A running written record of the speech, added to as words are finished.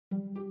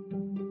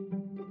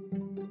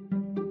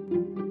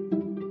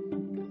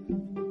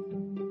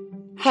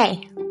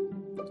Hey,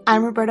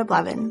 I'm Roberta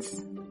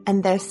Blevins,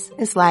 and this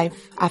is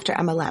Life After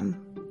MLM,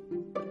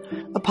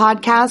 a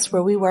podcast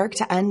where we work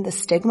to end the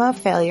stigma of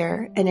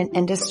failure in an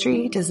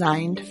industry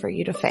designed for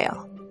you to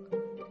fail.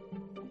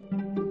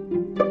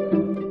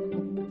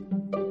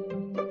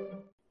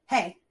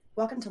 Hey,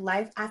 welcome to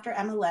Life After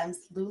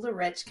MLM's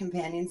LuLaRich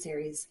companion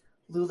series,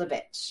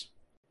 LuLaBitch,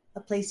 a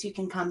place you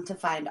can come to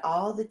find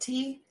all the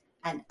tea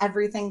and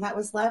everything that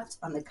was left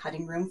on the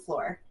cutting room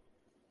floor.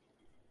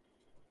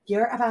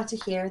 You're about to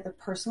hear the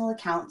personal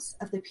accounts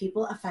of the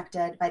people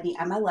affected by the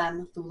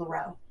MLM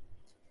LuLaRoe.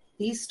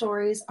 These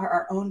stories are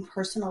our own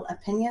personal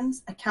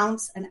opinions,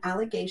 accounts, and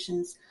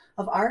allegations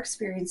of our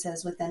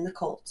experiences within the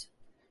cult.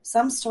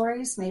 Some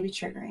stories may be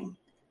triggering.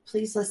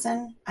 Please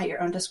listen at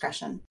your own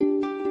discretion.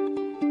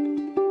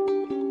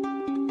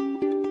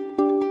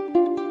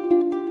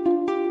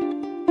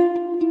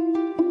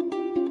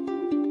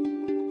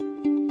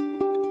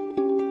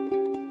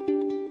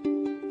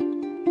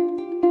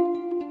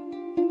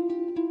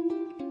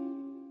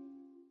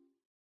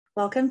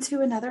 Welcome to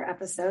another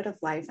episode of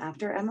Life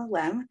After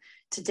MLM.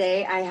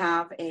 Today I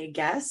have a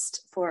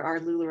guest for our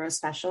LuLaRoe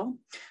special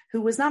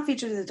who was not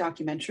featured in the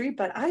documentary,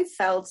 but I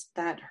felt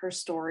that her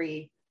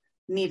story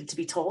needed to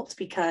be told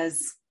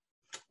because,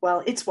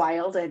 well, it's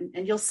wild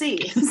and you'll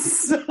see.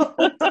 So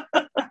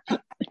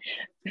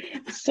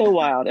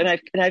wild. And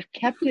I've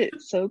kept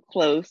it so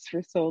close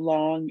for so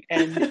long.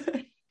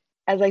 And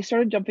as I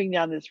started jumping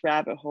down this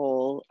rabbit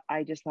hole,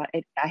 I just thought,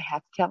 I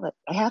have to tell it.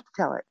 I have to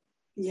tell it.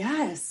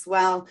 Yes.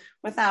 Well,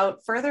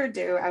 without further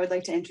ado, I would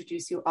like to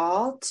introduce you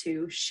all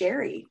to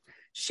Sheri.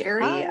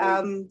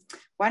 Sheri,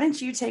 why don't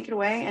you take it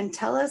away and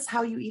tell us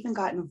how you even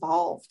got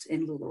involved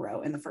in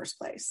LuLaRoe in the first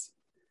place?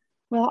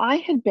 Well, I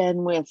had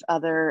been with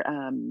other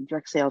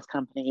direct sales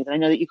companies. I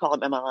know that you call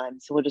them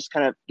MLM, so we'll just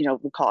kind of,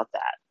 we'll call it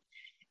that.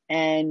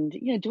 And,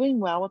 doing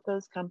well with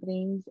those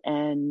companies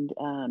and,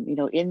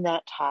 in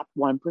that top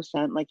 1%,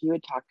 like you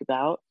had talked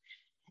about.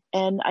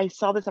 And I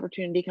saw this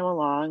opportunity come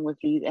along with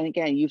these, and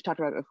again, you've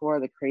talked about it before,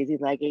 the crazy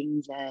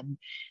leggings, and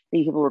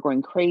these people were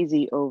going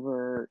crazy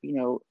over,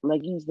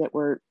 leggings that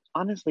were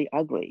honestly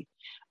ugly.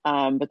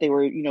 But they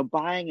were,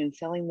 buying and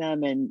selling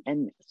them,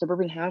 and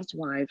suburban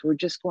housewives were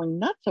just going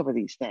nuts over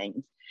these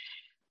things.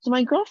 So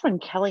my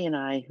girlfriend Kelly and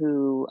I,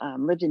 who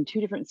lived in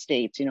two different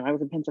states, I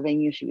was in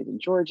Pennsylvania, she was in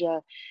Georgia.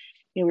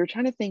 We were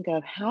trying to think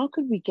of how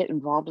could we get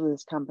involved with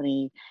this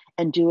company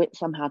and do it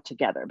somehow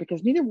together,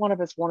 because neither one of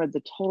us wanted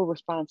the total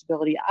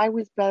responsibility. I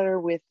was better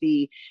with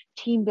the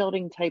team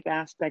building type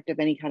aspect of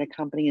any kind of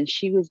company, and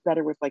she was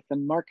better with like the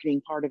marketing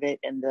part of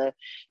it and the,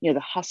 the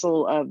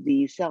hustle of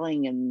the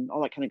selling and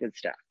all that kind of good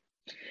stuff.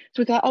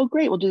 So we thought, oh,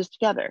 great, we'll do this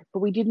together.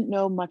 But we didn't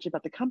know much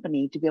about the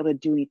company to be able to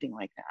do anything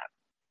like that.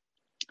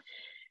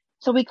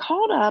 So we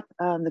called up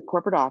the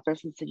corporate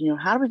office and said,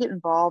 how do we get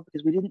involved?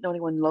 Because we didn't know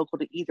anyone local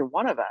to either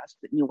one of us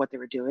that knew what they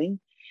were doing.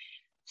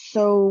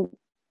 So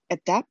at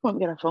that point,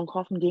 we got a phone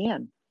call from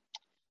Deanne.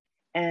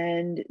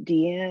 And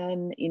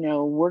Deanne,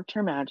 worked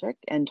her magic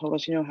and told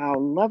us, how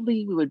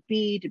lovely we would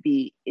be to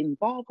be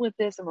involved with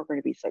this. And we're going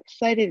to be so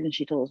excited. And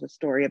she told us a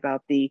story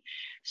about the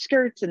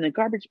skirts and the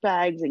garbage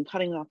bags and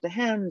cutting off the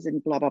hems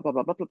and blah, blah, blah,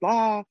 blah, blah, blah,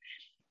 blah.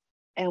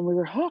 And we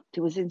were hooked.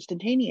 It was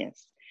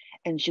instantaneous.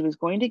 And she was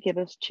going to give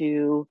us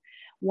to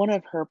one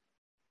of her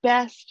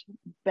best,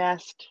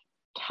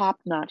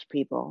 top-notch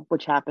people,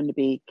 which happened to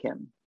be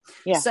Kim.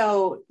 Yeah.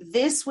 So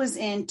this was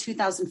in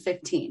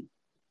 2015.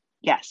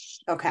 Yes.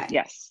 Okay.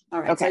 Yes. All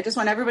right. Okay. So I just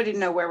want everybody to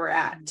know where we're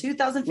at.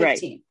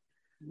 2015.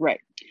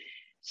 Right.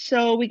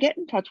 So we get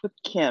in touch with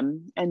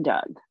Kim and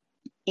Doug.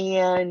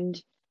 And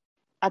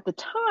at the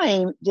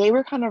time, they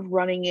were kind of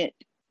running it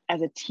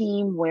as a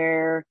team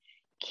where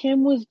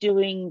Kim was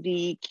doing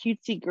the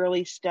cutesy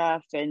girly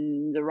stuff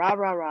and the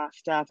rah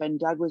stuff, and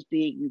Doug was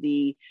being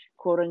the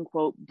quote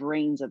unquote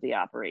brains of the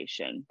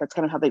operation. That's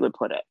kind of how they would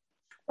put it.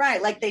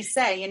 Right. Like they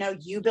say,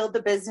 you build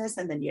the business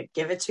and then you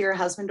give it to your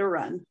husband to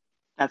run.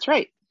 That's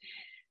right.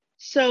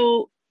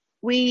 So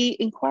we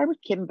inquired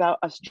with Kim about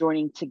us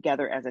joining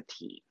together as a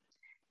team.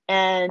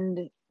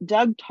 And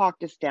Doug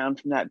talked us down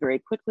from that very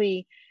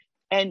quickly.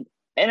 And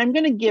I'm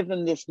going to give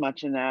them this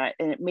much in that,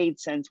 and it made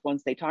sense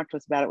once they talked to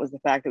us about it, was the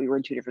fact that we were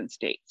in two different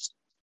states.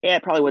 Yeah,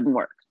 it probably wouldn't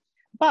work.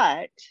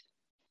 But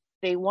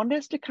they wanted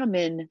us to come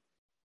in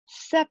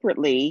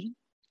separately,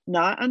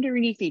 not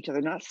underneath each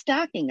other, not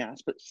stacking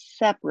us, but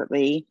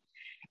separately,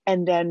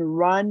 and then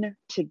run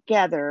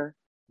together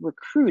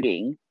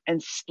recruiting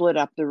and split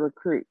up the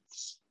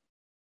recruits,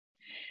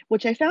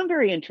 which I found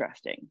very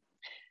interesting.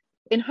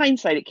 In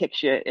hindsight, it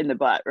kicks you in the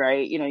butt,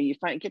 right? You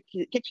find it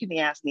kicks you in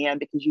the ass in the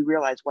end because you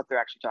realize what they're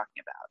actually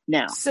talking about.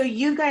 Now, so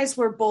you guys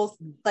were both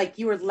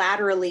you were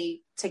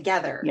laterally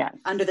together, yes,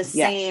 under the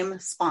same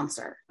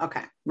sponsor.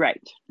 Okay.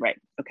 Right.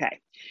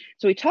 Okay.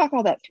 So we talk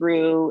all that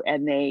through,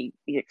 and they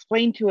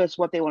explain to us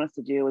what they want us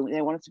to do, and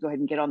they want us to go ahead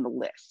and get on the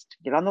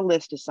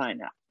list to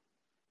sign up.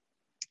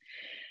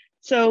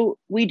 So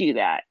we do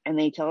that, and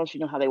they tell us,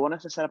 how they want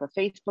us to set up a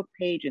Facebook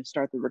page and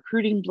start the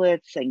recruiting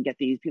blitz and get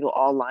these people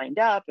all lined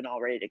up and all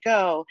ready to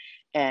go.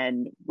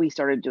 And we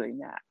started doing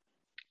that.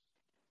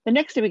 The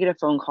next day, we get a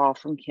phone call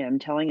from Kim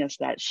telling us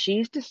that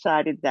she's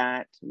decided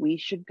that we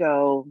should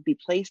go be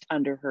placed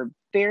under her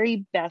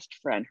very best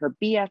friend, her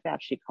BFF,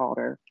 she called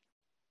her,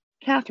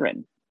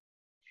 Catherine.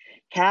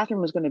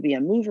 Catherine was going to be a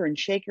mover and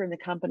shaker in the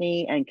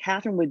company, and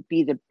Catherine would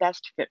be the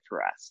best fit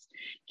for us.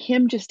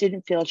 Kim just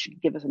didn't feel she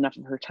could give us enough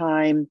of her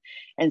time,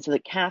 and so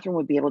that Catherine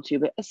would be able to,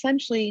 but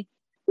essentially,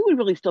 we would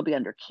really still be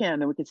under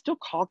Kim, and we could still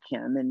call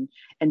Kim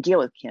and deal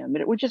with Kim,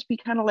 but it would just be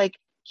kind of like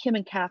Kim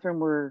and Catherine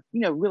were,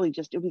 really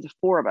just, it would be the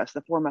four of us,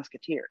 the four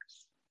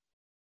musketeers.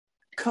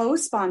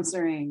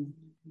 Co-sponsoring.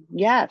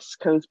 Yes,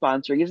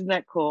 co-sponsoring. Isn't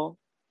that cool?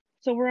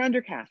 So we're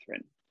under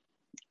Catherine,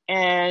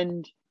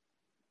 and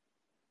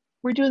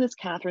we're doing this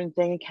Catherine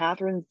thing, and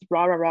Catherine's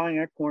rah, rah, rah in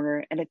our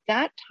corner. And at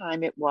that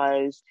time, it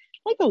was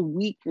like a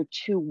week or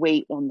two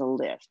wait on the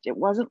list. It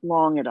wasn't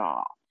long at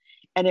all.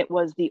 And it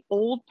was the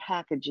old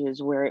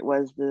packages where it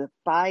was the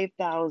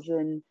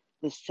 5,000,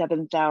 the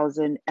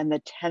 7,000, and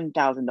the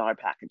 $10,000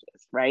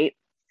 packages, right?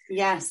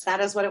 Yes, that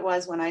is what it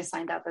was when I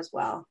signed up as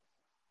well.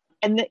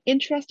 And the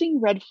interesting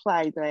red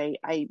flag that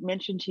I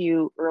mentioned to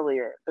you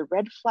earlier, the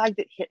red flag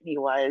that hit me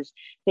was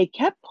they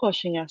kept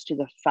pushing us to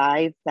the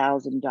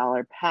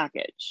 $5,000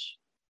 package,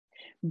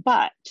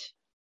 but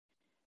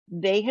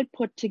they had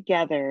put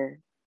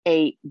together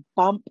a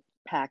bump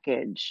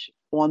package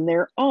on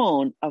their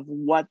own of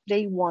what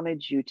they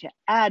wanted you to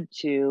add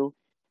to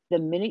the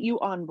minute you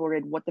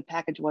onboarded, what the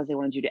package was they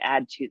wanted you to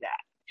add to that.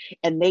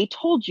 And they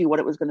told you what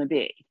it was going to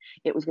be.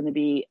 It was going to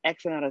be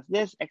X amount of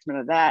this, X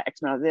amount of that,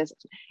 X amount of this.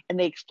 And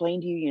they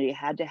explained to you, you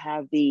had to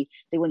have they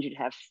wanted you to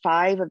have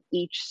 5 of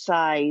each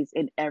size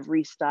in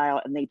every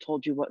style. And they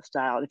told you what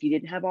style. And if you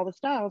didn't have all the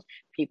styles,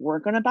 people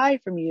weren't going to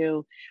buy from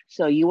you.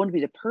 So you want to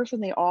be the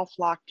person they all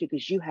flocked to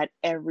because you had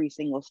every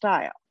single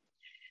style.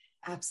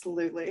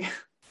 Absolutely.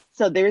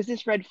 So there's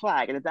this red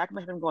flag. In the back of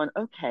my head, I'm going,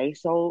 okay,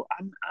 so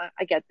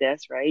I get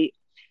this, right?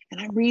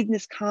 And I'm reading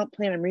this comp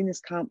plan,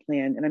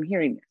 and I'm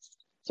hearing this.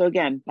 So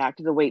again, back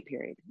to the wait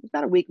period. It's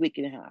about a week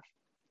and a half.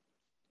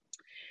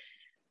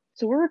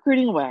 So we're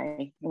recruiting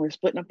away and we're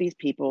splitting up these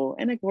people.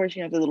 And of course,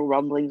 you have the little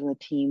rumblings in the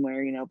team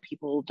where,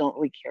 people don't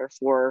really care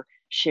for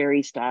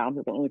Sheri's style.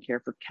 People don't really care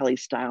for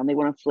Kelly's style. And they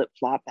want to flip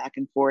flop back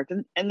and forth.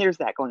 And there's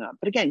that going on.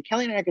 But again,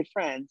 Kelly and I are good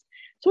friends.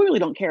 So we really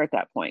don't care at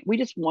that point. We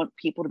just want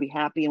people to be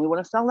happy and we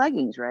want to sell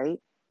leggings, right?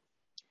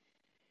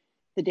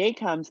 The day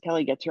comes,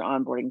 Kelly gets her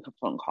onboarding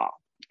phone call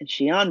and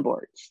she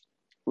onboards.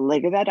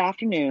 Later that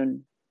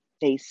afternoon,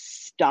 they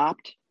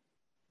stopped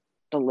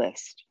the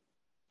list.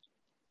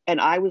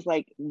 And I was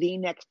like the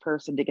next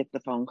person to get the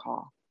phone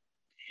call.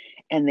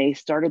 And they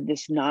started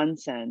this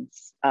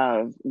nonsense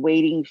of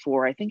waiting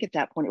for, I think at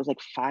that point it was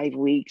like 5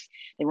 weeks.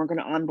 They weren't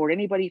going to onboard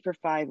anybody for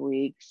 5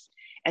 weeks.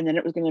 And then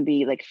it was going to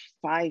be like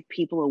 5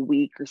 people a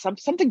week or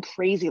something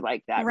crazy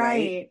like that.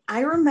 Right.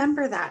 I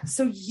remember that.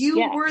 So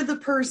you were the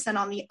person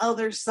on the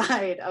other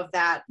side of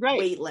that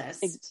wait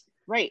list.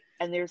 Right.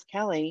 And there's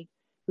Kelly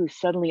who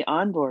suddenly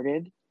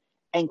onboarded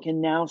and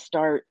can now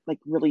start like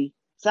really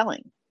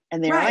selling.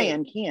 And there I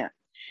am, can't.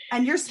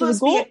 And you're supposed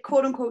to be a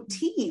quote unquote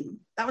team.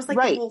 That was like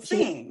the whole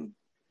thing.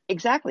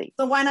 Exactly.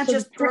 So why not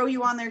just throw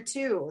you on there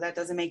too? That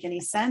doesn't make any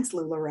sense,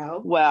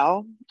 LuLaRoe.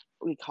 Well,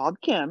 we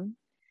called Kim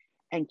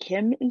and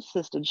Kim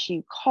insisted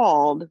she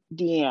called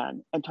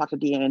Deanne and talked to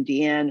Deanne, and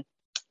Deanne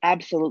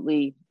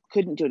absolutely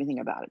couldn't do anything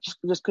about it.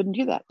 Just couldn't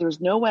do that. There was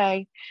no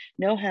way,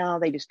 no how.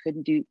 They just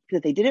couldn't do,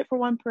 because they did it for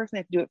one person, they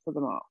have to do it for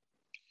them all.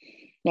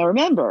 Now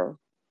remember,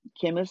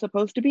 Kim is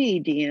supposed to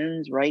be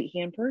Deanne's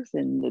right-hand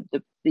person,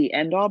 the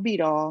end-all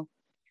be-all,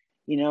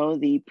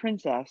 the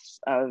princess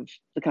of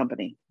the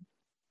company.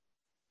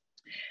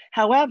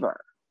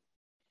 However,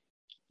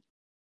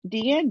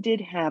 Deanne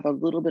did have a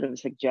little bit of a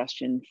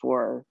suggestion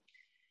for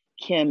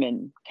Kim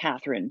and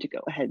Catherine to go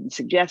ahead and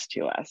suggest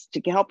to us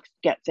to help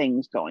get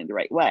things going the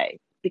right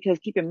way. Because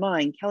keep in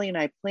mind, Kelly and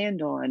I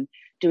planned on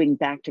doing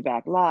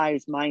back-to-back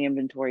lives, my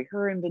inventory,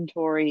 her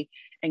inventory,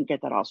 and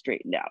get that all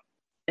straightened out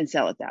and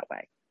sell it that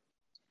way.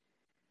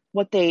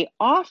 What they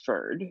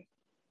offered,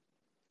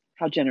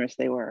 how generous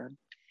they were,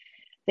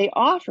 they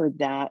offered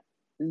that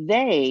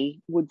they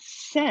would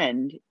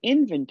send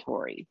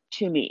inventory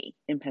to me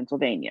in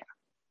Pennsylvania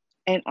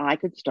and I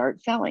could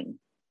start selling.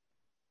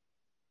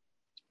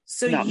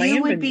 So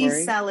you would be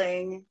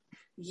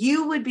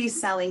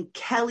selling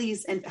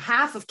Kelly's and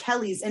half of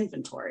Kelly's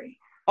inventory.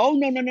 Oh,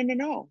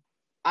 no.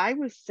 I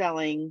was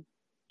selling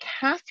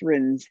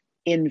Catherine's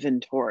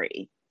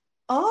inventory.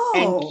 Oh.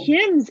 And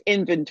Kim's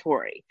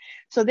inventory.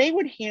 So they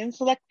would hand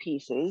select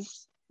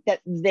pieces that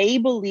they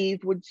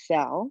believed would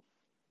sell.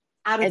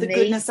 Out of the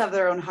goodness of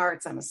their own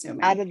hearts, I'm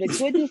assuming. Out of the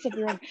goodness of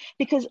their own,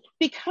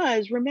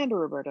 because remember,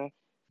 Roberta,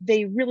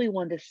 they really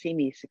wanted to see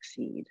me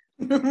succeed.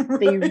 Right.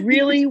 They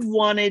really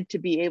wanted to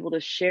be able to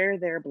share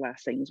their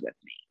blessings with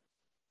me.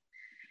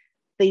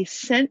 They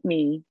sent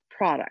me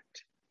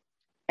product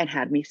and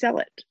had me sell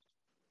it.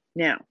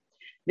 Now,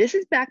 this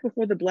is back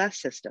before the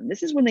Bless system.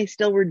 This is when they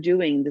still were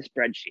doing the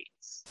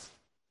spreadsheets.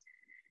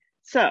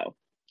 So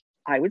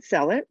I would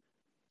sell it.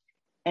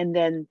 And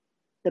then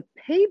the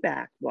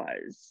payback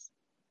was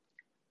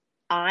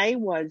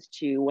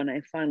when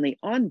I finally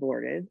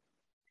onboarded,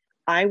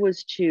 I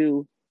was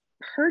to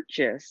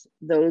purchase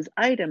those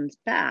items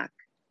back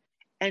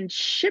and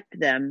ship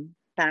them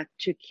back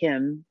to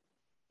Kim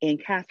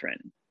and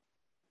Catherine.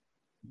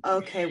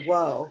 Okay.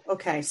 Whoa.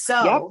 Okay.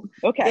 So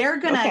they're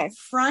going to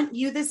front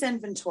you this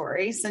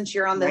inventory since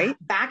you're on the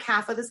back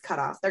half of this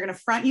cutoff. They're going to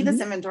front you this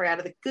inventory out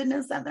of the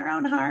goodness of their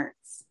own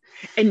hearts.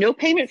 And no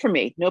payment from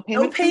me. No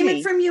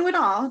payment from you at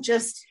all.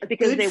 Just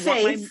because they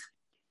want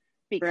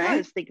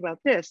think about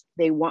this.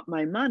 They want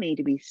my money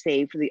to be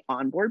saved for the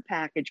onboard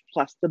package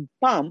plus the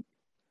bump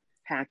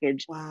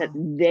package that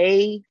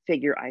they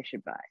figure I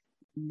should buy.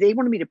 They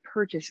wanted me to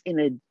purchase, in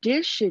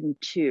addition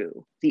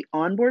to the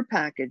onboard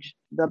package,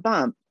 the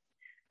bump,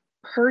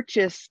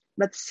 purchase,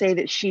 let's say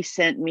that she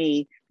sent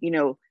me,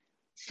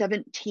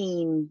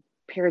 17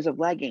 pairs of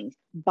leggings,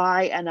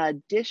 buy an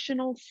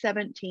additional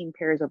 17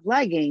 pairs of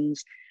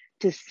leggings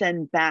to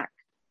send back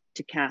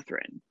to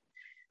Catherine.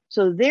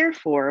 So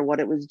therefore,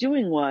 what it was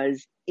doing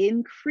was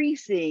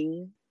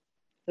increasing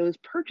those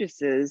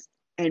purchases.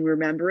 And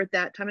remember, at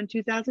that time in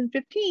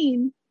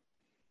 2015,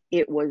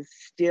 it was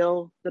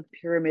still the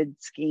pyramid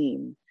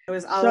scheme. It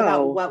was all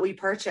about what we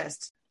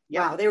purchased.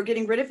 Wow. They were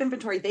getting rid of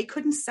inventory they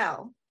couldn't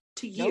sell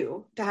to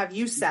you, to have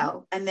you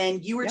sell. And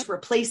then you were to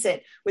replace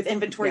it with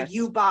inventory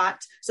you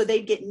bought. So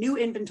they'd get new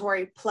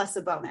inventory plus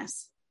a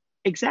bonus.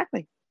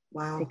 Exactly.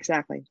 Wow.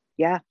 Exactly.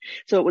 Yeah.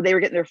 So they were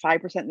getting their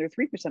 5% and their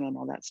 3% on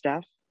all that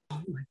stuff.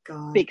 Oh my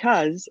God.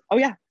 Because,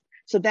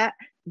 so that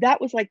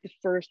was like the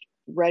first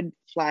red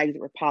flags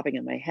that were popping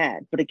in my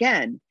head. But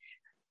again,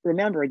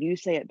 remember, you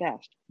say it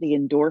best, the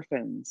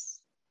endorphins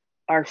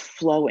are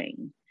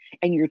flowing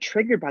and you're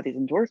triggered by these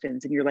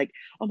endorphins and you're like,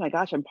 oh my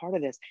gosh, I'm part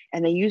of this.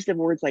 And they use the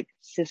words like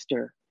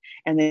sister,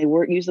 and they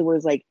use the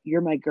words like,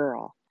 you're my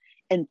girl,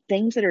 and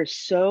things that are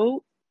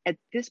so, at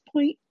this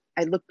point,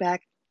 I look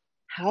back,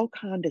 how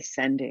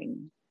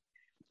condescending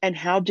and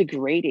how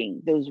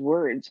degrading those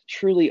words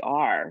truly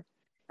are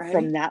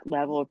from that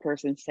level of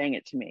person saying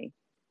it to me.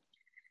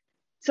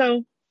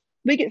 So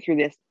we get through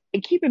this,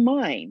 and keep in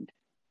mind,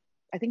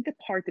 I think the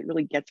part that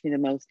really gets me the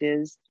most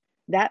is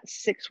that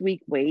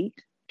 6-week wait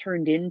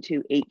turned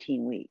into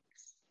 18 weeks.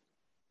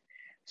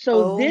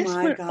 So this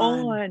went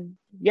on.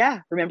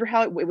 Yeah. Remember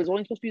how it was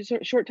only supposed to be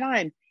a short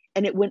time,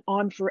 and it went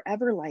on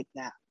forever like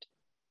that.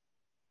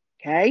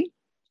 Okay.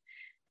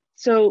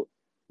 So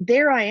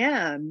there I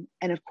am.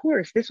 And of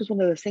course, this was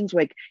one of those things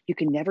like, you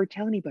can never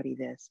tell anybody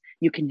this.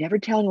 You can never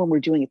tell anyone we're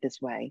doing it this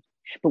way.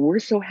 But we're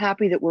so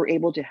happy that we're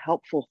able to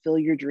help fulfill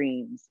your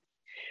dreams.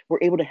 We're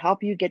able to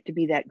help you get to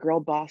be that girl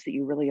boss that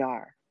you really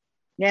are.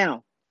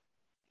 Now,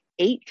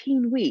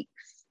 18 weeks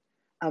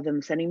of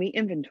them sending me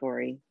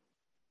inventory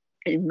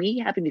and me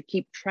having to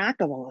keep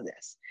track of all of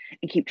this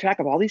and keep track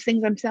of all these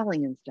things I'm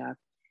selling and stuff.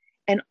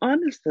 And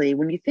honestly,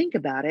 when you think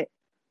about it,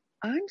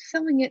 I'm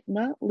selling it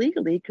not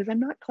legally because I'm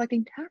not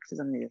collecting taxes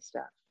on any of this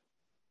stuff.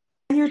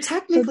 And you're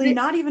technically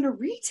not even a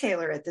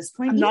retailer at this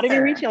point. I'm not even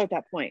a retailer at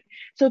that point.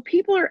 So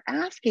people are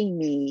asking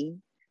me,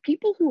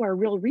 people who are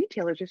real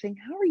retailers are saying,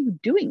 how are you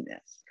doing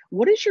this?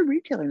 What is your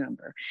retailer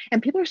number?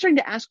 And people are starting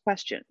to ask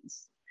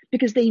questions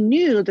because they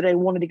knew that I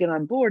wanted to get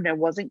on board and I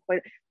wasn't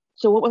quite.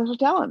 So what was I to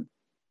tell them?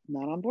 I'm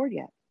not on board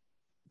yet.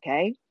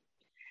 Okay.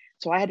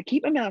 So I had to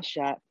keep my mouth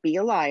shut, be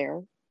a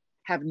liar,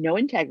 have no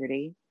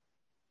integrity.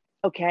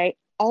 Okay.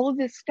 All of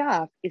this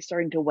stuff is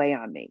starting to weigh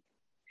on me.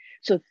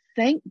 So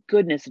thank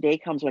goodness the day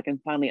comes when I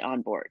can finally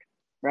onboard,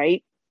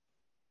 right?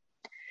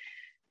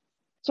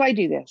 So I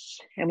do this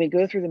and we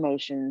go through the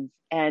motions,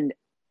 and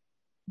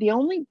the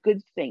only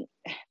good thing,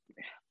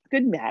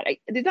 good and bad,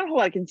 there's not a whole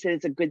lot I can say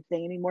it's a good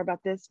thing anymore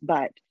about this,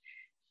 but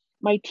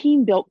my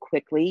team built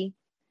quickly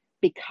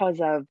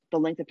because of the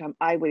length of time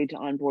I waited to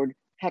onboard.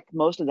 Heck,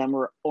 most of them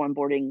were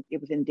onboarding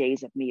within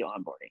days of me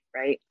onboarding,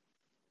 right?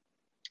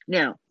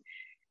 Now,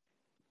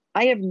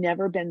 I have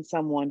never been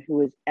someone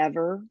who has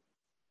ever,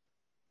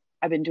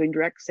 I've been doing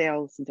direct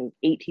sales since I was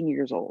 18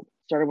 years old.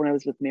 Started when I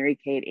was with Mary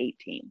Kay at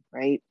 18,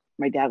 right?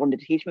 My dad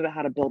wanted to teach me about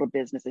how to build a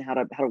business and how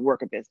to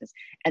work a business.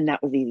 And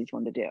that was the easiest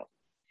one to do.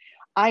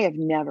 I have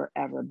never,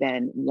 ever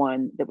been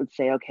one that would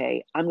say,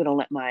 okay, I'm going to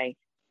let my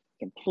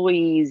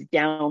employees,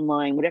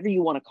 downline, whatever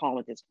you want to call them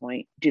at this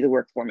point, do the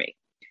work for me.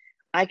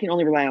 I can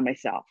only rely on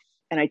myself.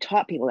 And I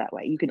taught people that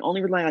way. You can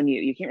only rely on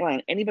you. You can't rely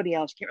on anybody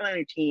else. You can't rely on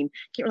your team. You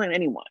can't rely on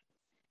anyone.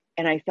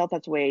 And I felt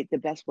that's the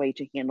best way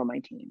to handle my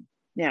team.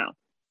 Now,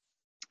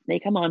 they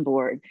come on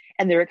board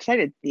and they're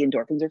excited. The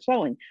endorphins are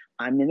flowing.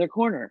 I'm in their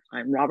corner.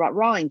 I'm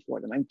rah-rah-rahing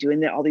for them. I'm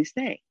doing all these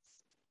things.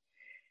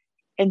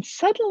 And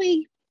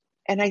suddenly,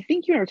 and I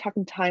think you and I were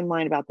talking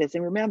timeline about this.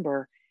 And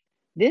remember,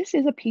 this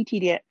is a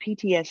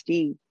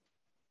PTSD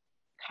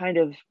kind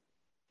of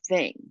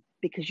thing,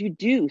 because you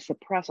do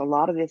suppress a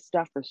lot of this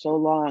stuff for so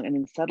long, and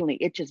then suddenly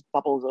it just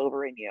bubbles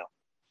over in you.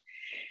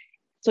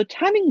 So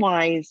timing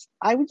wise,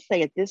 I would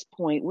say at this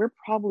point, we're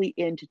probably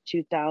into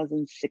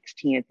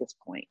 2016 at this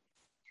point.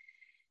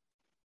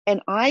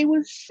 And I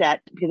was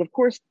set because, of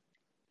course,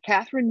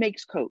 Catherine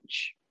makes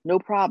coach, no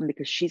problem,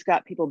 because she's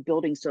got people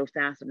building so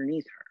fast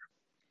underneath her.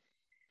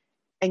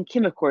 And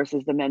Kim, of course,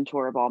 is the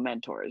mentor of all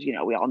mentors. You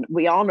know,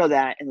 we all know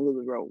that in the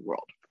LuLaB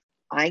world.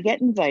 I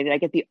get invited. I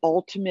get the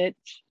ultimate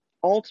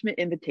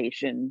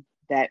invitation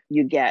that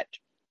you get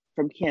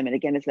from Kim. And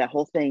again, it's that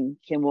whole thing.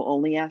 Kim will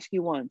only ask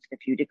you once.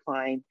 If you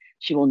decline,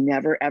 she will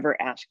never,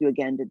 ever ask you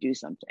again to do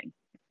something.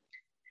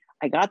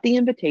 I got the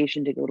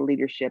invitation to go to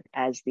leadership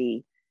as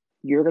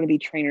you're going to be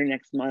trainer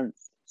next month.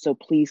 So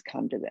please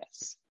come to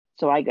this.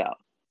 So I go.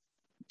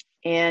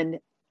 And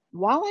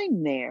while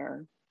I'm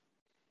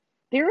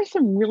there are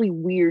some really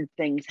weird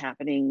things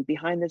happening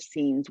behind the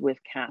scenes with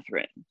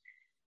Catherine.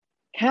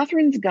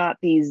 Catherine's got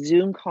these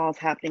Zoom calls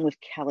happening with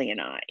Kelly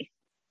and I,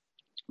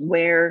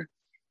 where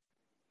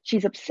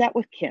she's upset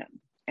with Kim.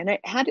 And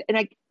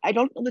I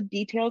don't know the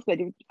details, but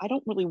I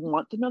don't really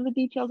want to know the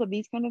details of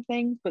these kind of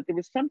things, but there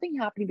was something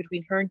happening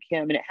between her and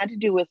Kim, and it had to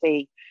do with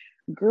a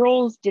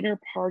girls' dinner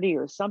party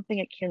or something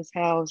at Kim's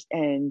house.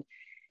 And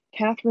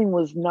Catherine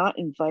was not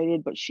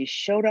invited, but she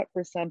showed up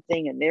for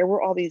something, and there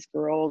were all these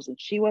girls, and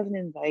she wasn't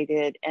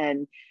invited.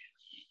 And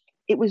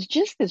it was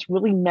just this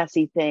really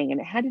messy thing.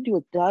 And it had to do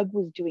with Doug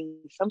was doing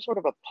some sort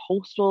of a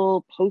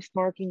postal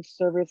postmarking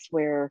service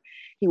where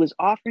he was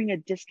offering a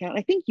discount.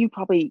 I think you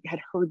probably had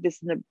heard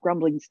this in the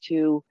grumblings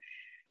too.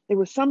 There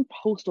was some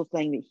postal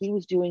thing that he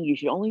was doing. You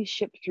should only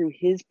ship through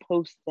his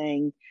post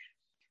thing.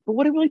 But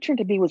what it really turned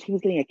to be was he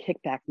was getting a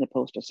kickback from the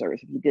postal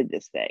service if he did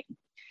this thing.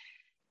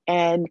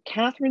 And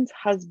Catherine's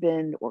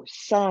husband or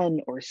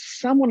son or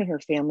someone in her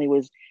family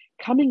was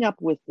coming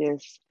up with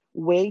this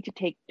way to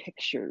take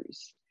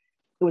pictures.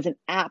 It was an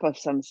app of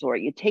some sort.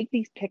 You take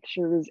these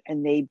pictures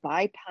and they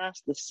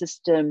bypass the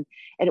system.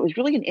 And it was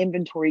really an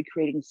inventory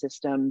creating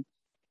system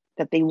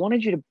that they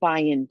wanted you to buy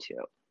into.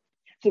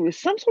 So there was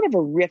some sort of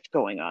a rift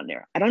going on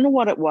there. I don't know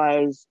what it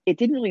was. It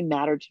didn't really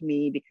matter to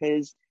me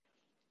because,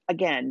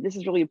 again, this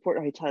is really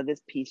important. I tell you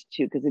this piece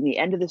too, because in the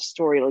end of this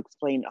story, it'll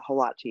explain a whole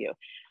lot to you.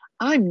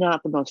 I'm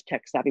not the most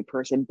tech savvy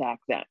person back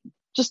then.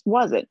 Just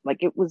wasn't.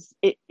 Like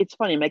it's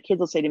funny. My kids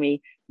will say to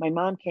me, my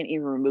mom can't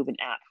even remove an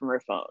app from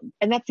her phone.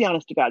 And that's the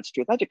honest to God's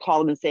truth. I have to call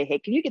them and say, hey,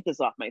 can you get this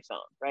off my phone?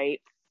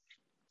 Right?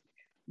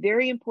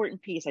 Very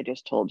important piece I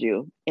just told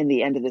you in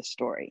the end of this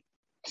story.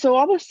 So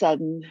all of a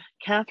sudden,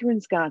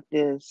 Catherine's got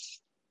this,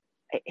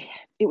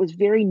 it was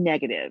very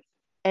negative.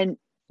 And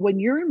when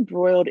you're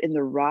embroiled in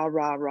the rah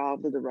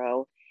of the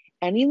row,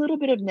 any little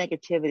bit of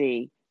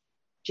negativity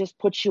just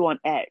puts you on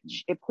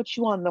edge. It puts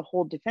you on the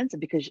whole defensive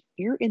because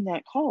you're in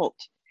that cult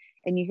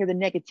and you hear the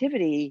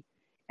negativity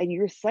and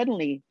you're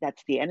suddenly,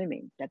 that's the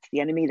enemy. That's the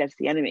enemy. That's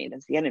the enemy.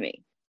 That's the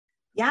enemy.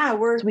 Yeah.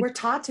 We're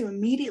taught to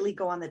immediately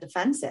go on the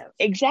defensive.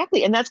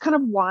 Exactly. And that's kind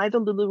of why the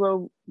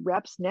LuLaB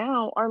reps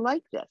now are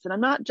like this. And I'm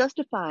not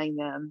justifying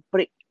them,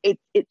 but it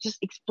just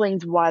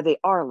explains why they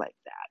are like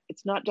that.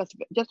 It's not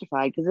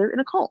justified because they're in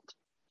a cult.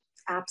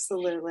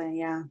 Absolutely.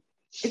 Yeah.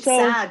 It's so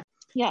sad.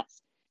 Yes.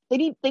 They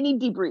need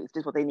debriefed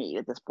is what they need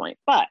at this point.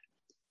 But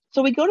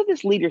so we go to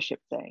this leadership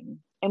thing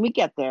and we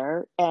get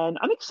there and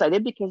I'm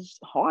excited because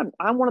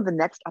I'm one of the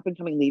next up and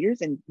coming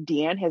leaders and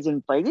Deanne has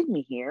invited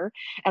me here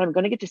and I'm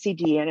going to get to see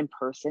Deanne in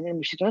person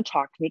and she's going to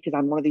talk to me because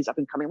I'm one of these up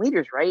and coming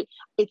leaders, right?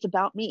 It's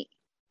about me.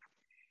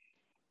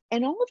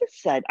 And all of a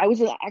sudden, I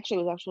was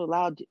actually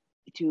allowed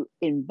to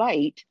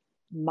invite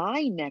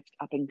my next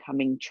up and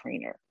coming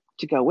trainer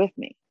to go with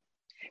me,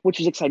 which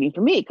was exciting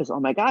for me because, oh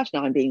my gosh,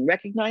 now I'm being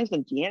recognized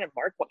and Deanne and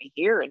Mark want me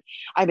here and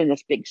I'm in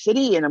this big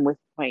city and I'm with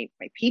my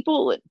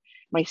people and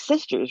my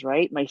sisters,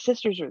 right? My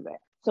sisters are there.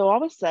 So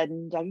all of a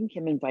sudden, Doug and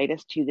Kim invite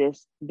us to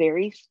this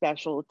very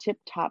special tip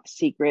top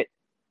secret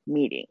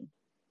meeting.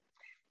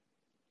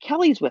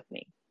 Kelly's with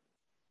me,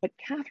 but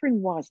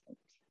Catherine wasn't.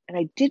 And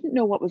I didn't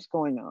know what was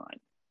going on.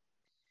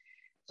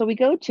 So we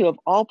go to, of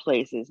all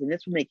places, and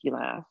this will make you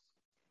laugh,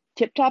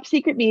 tip top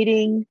secret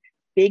meeting,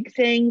 big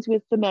things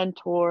with the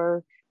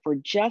mentor, for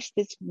just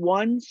this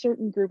one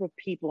certain group of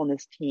people on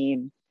this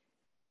team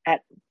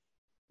at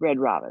Red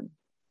Robin.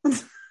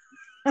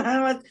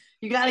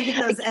 You got to get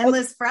those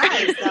endless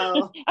fries,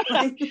 though.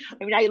 I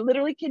mean, I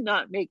literally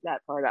cannot make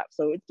that part up.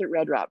 So it's at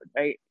Red Robin,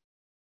 right?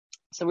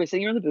 So we're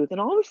sitting here in the booth,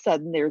 and all of a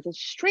sudden, there's a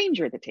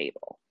stranger at the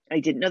table. I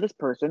didn't know this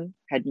person,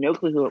 had no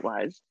clue who it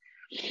was.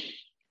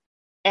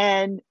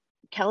 And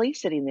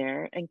Kelly's sitting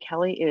there, and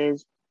Kelly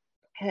is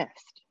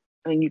pissed.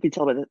 I mean, you can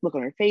tell by the look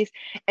on her face.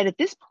 And at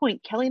this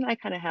point, Kelly and I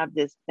kind of have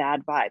this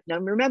bad vibe. Now,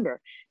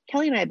 remember,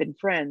 Kelly and I have been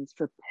friends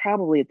for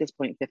probably at this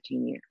point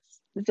 15 years.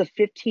 This is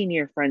a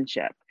 15-year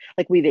friendship.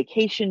 Like we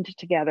vacationed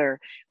together.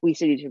 We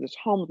stayed at each other's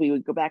homes. We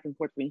would go back and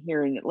forth between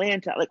here and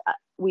Atlanta. Like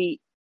we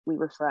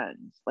were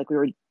friends. Like we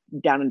were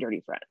down and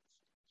dirty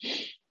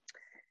friends.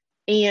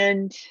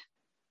 And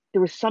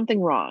there was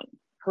something wrong.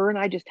 Her and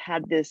I just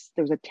had this,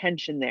 there was a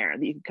tension there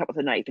that you could cut with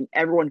a knife and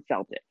everyone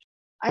felt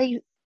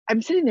it.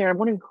 I'm sitting there, I'm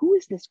wondering, who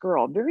is this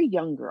girl? Very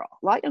young girl,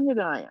 a lot younger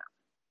than I am.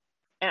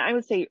 And I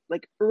would say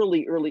like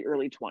early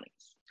 20s.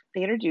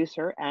 They introduce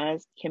her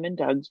as Kim and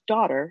Doug's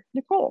daughter,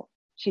 Nicole.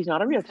 She's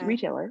not a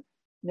retailer.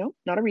 No,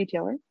 not a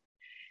retailer.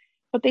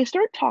 But they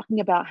start talking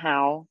about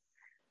how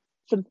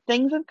some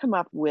things have come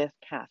up with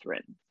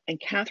Catherine. And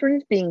Catherine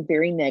is being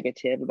very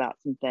negative about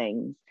some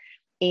things.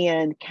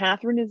 And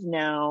Catherine is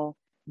now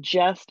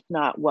just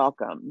not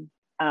welcome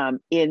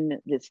in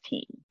this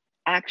team.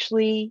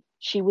 Actually,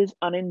 she was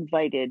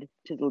uninvited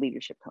to the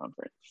leadership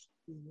conference.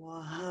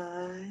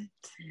 What?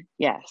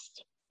 Yes.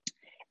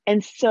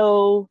 And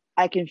so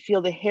I can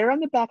feel the hair on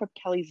the back of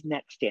Kelly's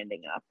neck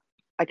standing up.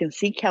 I can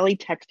see Kelly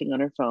texting on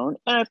her phone.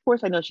 And of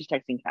course, I know she's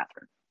texting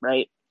Catherine,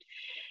 right?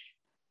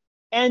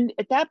 And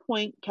at that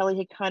point, Kelly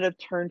had kind of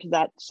turned to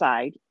that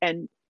side,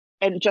 and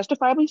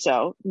justifiably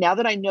so. Now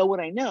that I know what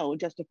I know,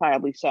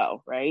 justifiably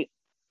so, right?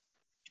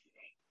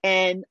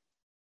 And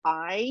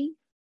I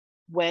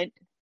went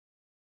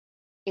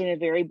in a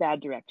very bad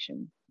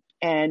direction,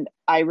 and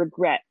I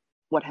regret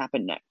what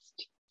happened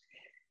next.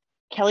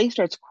 Kelly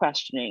starts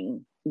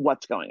questioning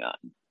what's going on.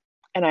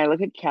 And I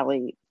look at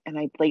Kelly and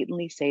I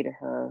blatantly say to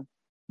her,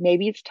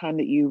 maybe it's time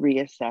that you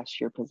reassess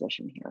your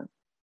position here.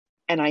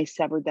 And I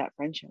severed that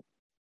friendship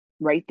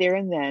right there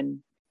and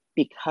then.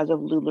 Because of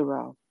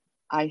LuLaRoe,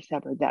 I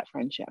severed that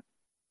friendship.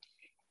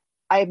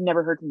 I have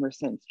never heard from her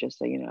since, just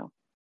so you know.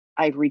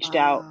 I've reached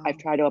out, I've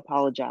tried to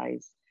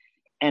apologize,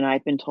 and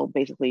I've been told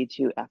basically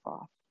to F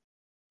off.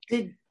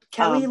 Did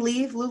Kelly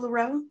leave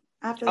LuLaRoe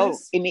after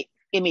this?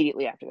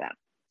 Immediately after that.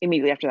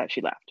 Immediately after that,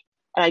 she left.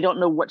 And I don't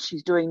know what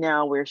she's doing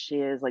now, where she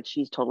is. Like,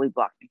 she's totally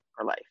blocked me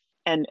from her life.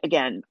 And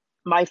again,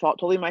 my fault,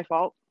 totally my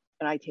fault.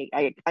 And I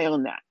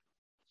own that.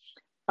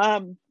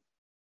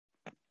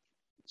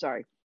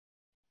 Sorry.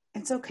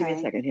 It's okay. Give me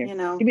a second here. You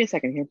know, give me a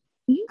second here.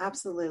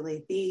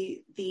 Absolutely.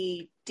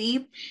 The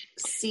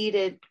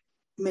deep-seated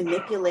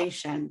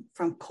manipulation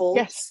from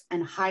Colts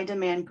and high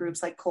demand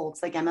groups like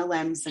Colts, like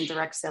MLMs and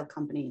direct sale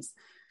companies.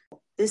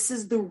 This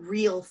is the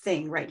real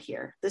thing right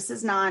here. This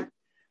is not,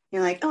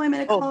 you're like, oh, I'm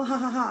in a call, ha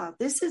ha ha.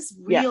 This is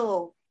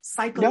real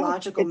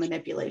psychological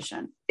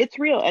manipulation. It's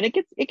real, and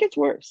it gets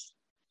worse.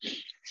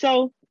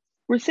 So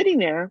we're sitting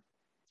there,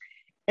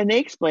 and they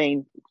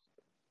explain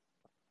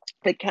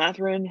that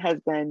Catherine has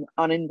been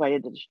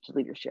uninvited to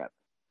leadership.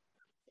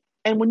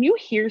 And when you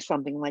hear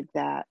something like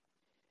that,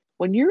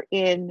 when you're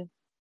in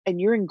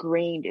and you're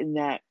ingrained in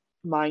that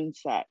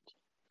mindset,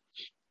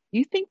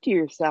 you think to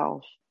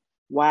yourself,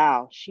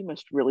 wow, she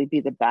must really be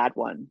the bad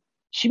one.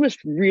 She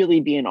must really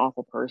be an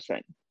awful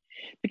person,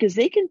 because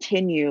they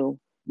continue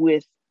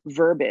with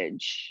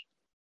verbiage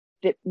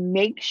that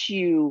makes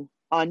you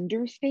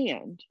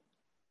understand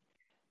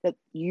that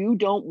you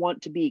don't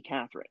want to be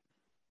Catherine.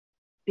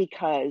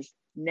 Because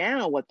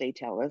now what they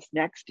tell us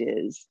next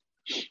is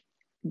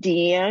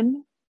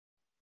Deanne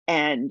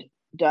and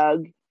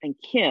Doug and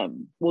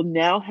Kim will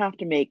now have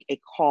to make a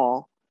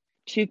call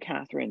to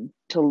Catherine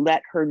to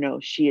let her know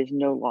she is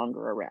no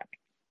longer a rep.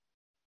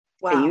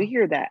 Wow. And you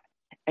hear that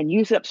and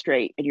you sit up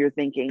straight and you're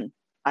thinking,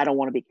 I don't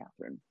want to be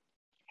Catherine.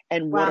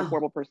 And what a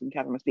horrible person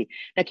Catherine must be.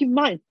 Now keep in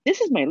mind,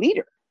 this is my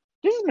leader.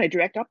 This is my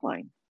direct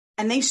upline.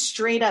 And they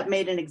straight up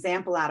made an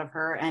example out of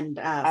her and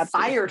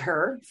fired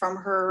her from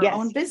her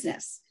own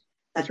business.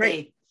 That's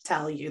right. They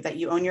tell you that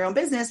you own your own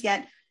business,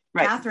 yet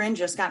Catherine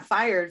just got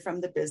fired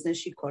from the business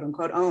she quote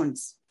unquote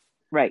owns.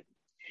 Right.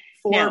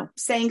 For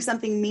saying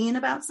something mean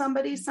about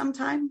somebody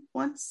sometime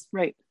once.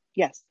 Right.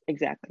 Yes,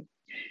 exactly.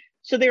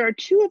 So there are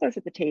two of us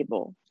at the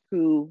table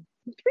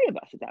three of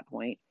us at that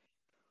point,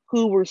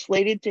 who were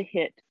slated to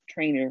hit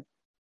trainer.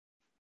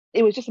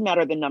 It was just a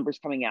matter of the numbers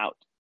coming out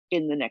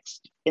in the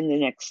next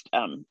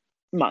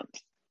month.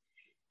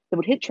 They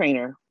would hit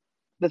trainer.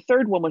 The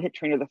third one would hit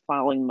trainer the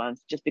following month,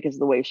 just because of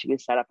the way she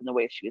was set up and the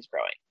way she was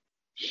growing.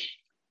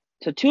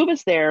 So two of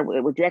us there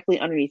that were directly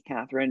underneath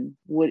Catherine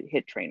would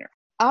hit trainer.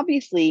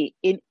 Obviously,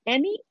 in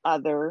any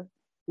other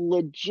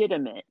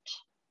legitimate,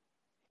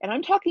 and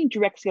I'm talking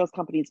direct sales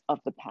companies of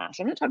the past.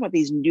 I'm not talking about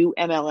these new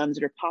MLMs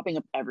that are popping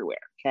up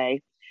everywhere,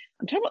 okay?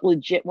 I'm talking about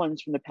legit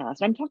ones from the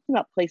past. I'm talking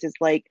about places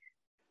like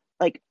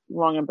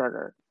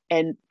Longenberger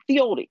and the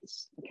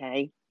oldies,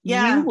 okay?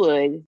 Yeah. You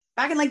would...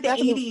 Back in like the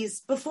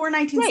 80s, before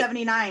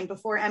 1979,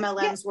 before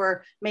MLMs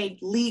were made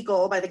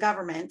legal by the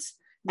government,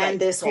 and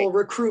this whole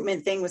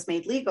recruitment thing was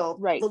made legal.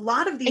 Right. A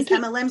lot of these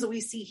MLMs that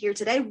we see here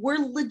today were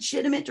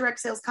legitimate direct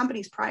sales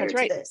companies prior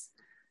to this.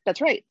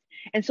 That's right.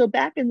 And so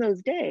back in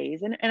those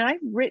days, and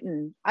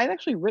I've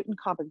actually written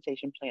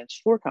compensation plans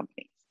for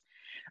companies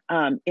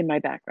in my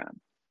background.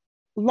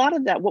 A lot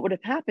of that, what would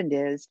have happened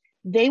is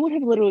they would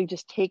have literally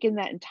just taken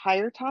that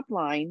entire top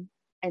line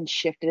and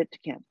shifted it to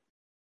Kim.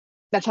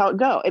 That's how it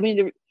go. I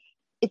mean,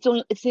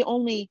 it's the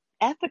only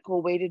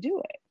ethical way to do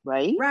it,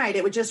 right? Right.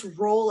 It would just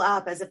roll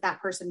up as if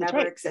that person never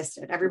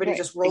existed. Everybody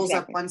just rolls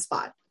up one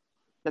spot.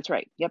 That's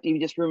right. Yep. You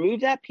just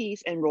remove that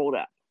piece and rolled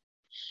up.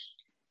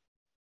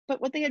 But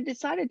what they had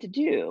decided to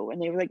do,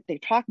 and they're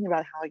talking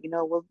about how,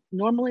 well,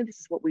 normally this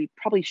is what we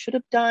probably should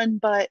have done,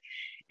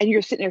 and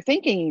you're sitting there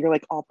thinking, and you're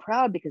like all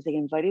proud because they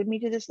invited me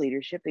to this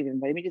leadership. They've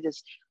invited me to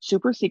this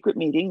super secret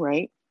meeting,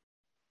 right?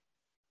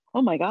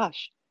 Oh my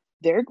gosh,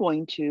 they're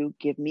going to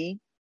give me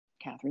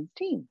Catherine's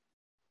team.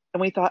 And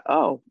we thought,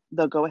 oh,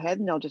 they'll go ahead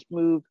and they'll just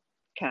move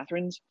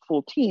Catherine's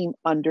full team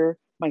under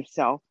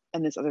myself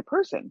and this other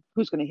person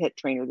who's going to hit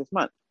trainer this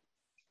month.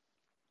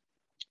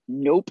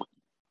 Nope.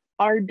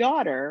 Our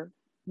daughter,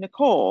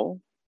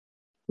 Nicole,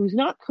 who's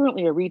not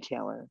currently a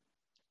retailer,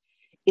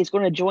 is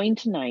going to join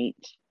tonight,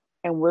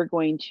 and we're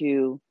going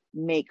to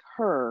make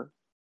her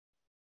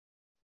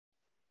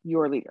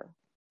your leader.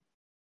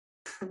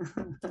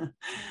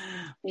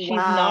 She's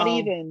not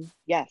even,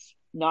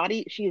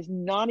 she is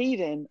not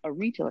even a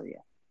retailer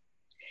yet.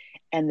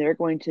 And they're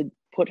going to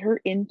put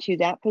her into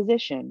that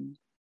position.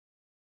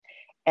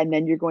 And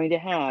then you're going to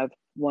have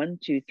 1,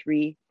 2,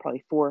 3,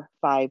 probably 4,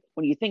 5.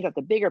 When you think of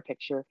the bigger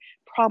picture,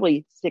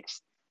 probably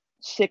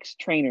six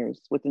trainers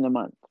within a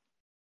month.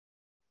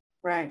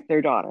 Right.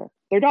 Their daughter.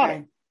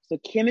 Right. So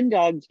Kim and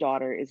Doug's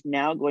daughter is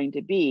now going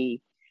to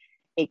be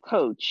a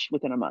coach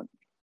within a month.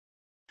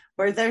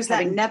 Where there's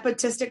that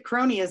nepotistic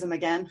cronyism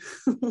again.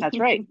 That's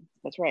right.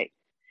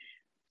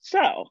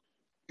 So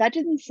that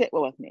didn't sit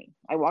well with me.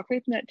 I walked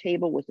away from that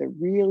table with a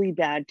really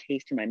bad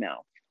taste in my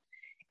mouth.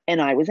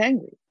 And I was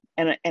angry.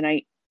 And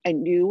I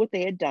knew what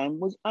they had done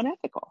was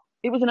unethical.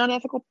 It was an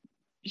unethical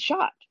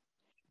shot.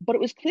 But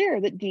it was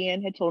clear that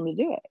Deanne had told him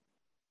to do it.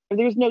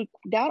 There was no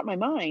doubt in my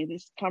mind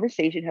this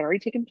conversation had already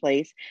taken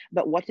place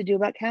about what to do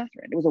about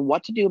Catherine. It was a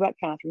what to do about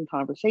Catherine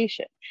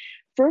conversation.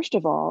 First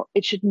of all,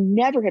 it should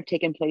never have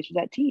taken place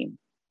with that team.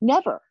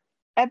 Never,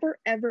 ever,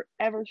 ever,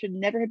 ever should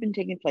never have been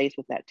taking place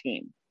with that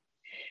team.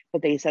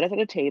 But they set us at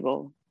a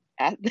table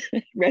at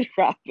Red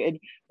Robin,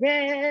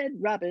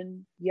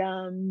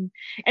 yum.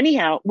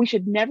 Anyhow, we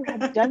should never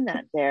have done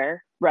that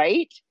there,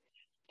 right?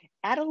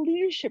 At a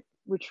leadership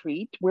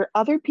retreat where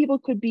other people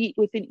could be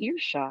within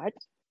earshot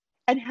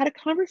and had a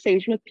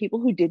conversation with people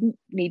who didn't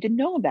need to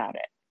know about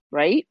it,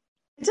 right?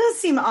 It does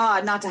seem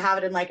odd not to have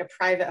it in like a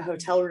private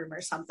hotel room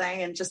or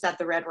something and just at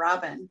the Red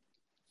Robin.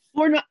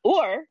 Or not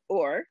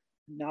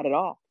at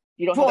all.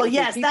 You don't. Well,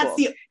 yes, that's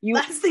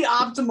the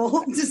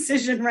optimal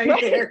decision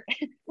right there.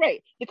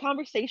 Right. The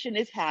conversation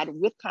is had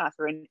with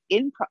Catherine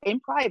in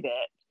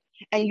private,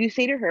 and you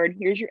say to her,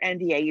 "Here's your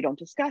NDA. You don't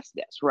discuss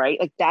this." Right?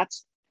 Like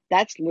that's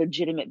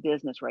legitimate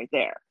business right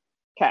there.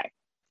 Okay.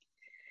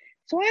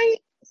 So I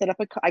set up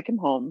I come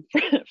home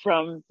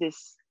from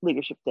this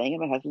leadership thing,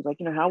 and my husband's like,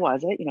 how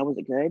was it? Was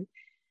it good?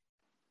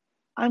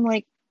 I'm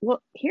like,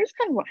 well, here's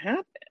kind of what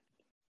happened.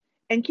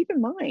 And keep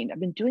in mind, I've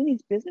been doing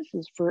these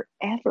businesses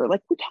forever.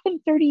 Like we're talking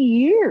 30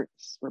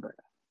 years, Roberta.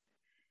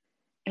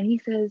 And he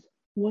says,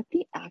 what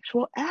the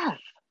actual F?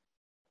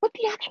 What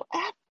the actual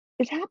F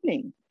is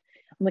happening?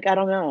 I'm like, I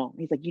don't know.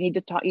 He's like, you need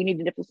to talk. You need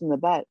to nip this in the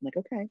butt. I'm like,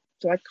 okay.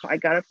 So I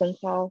got a phone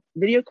call,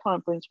 video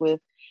conference with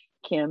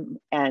Kim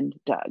and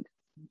Doug.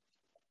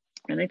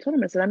 And I told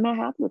him, I said, I'm not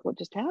happy with what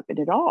just happened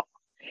at all.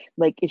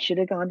 Like it should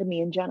have gone to me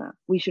and Jenna.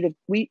 If you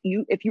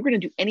were going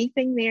to do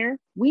anything there,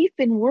 we've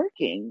been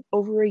working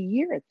over a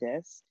year at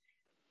this.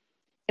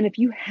 And if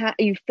you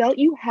felt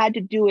you had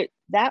to do it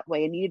that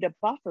way and needed a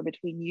buffer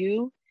between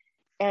you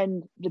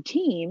and the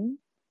team,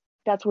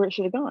 that's where it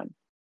should have gone.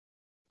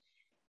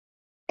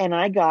 And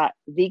I got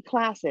the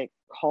classic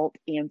cult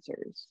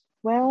answers.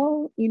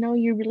 Well,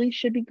 you really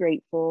should be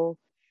grateful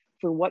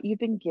for what you've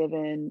been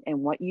given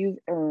and what you've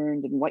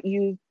earned and what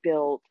you've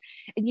built.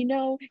 And you're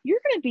going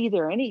to be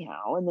there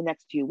anyhow in the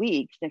next few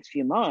weeks, next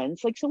few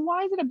months. Like, so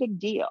why is it a big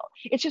deal?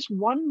 It's just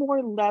one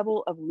more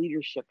level of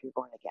leadership you're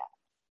going to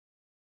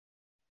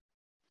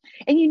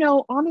get. And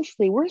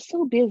honestly, we're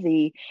so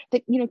busy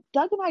that,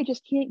 Doug and I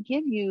just can't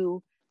give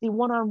you the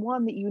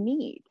one-on-one that you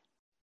need.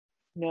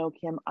 No,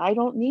 Kim, I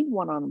don't need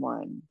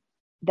one-on-one.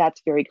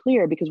 That's very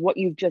clear because what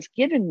you've just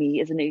given me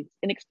is an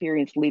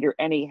inexperienced leader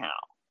anyhow.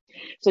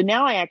 So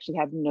now I actually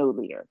have no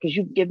leader because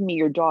you've given me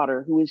your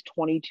daughter who is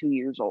 22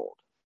 years old.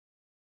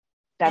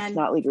 That's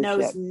not leadership.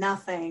 Knows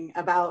nothing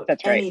about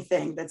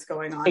anything that's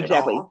going on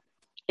exactly. At all.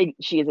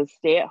 She is a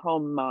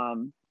stay-at-home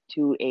mom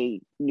to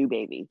a new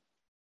baby.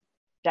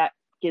 That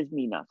gives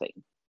me nothing.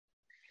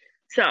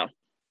 So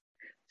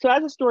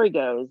as the story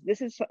goes,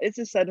 this is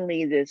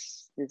suddenly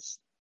this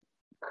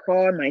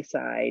call on my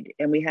side,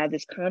 and we had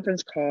this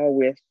conference call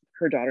with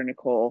her daughter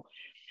Nicole,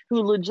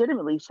 who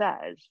legitimately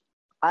says,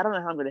 I don't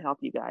know how I'm going to help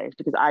you guys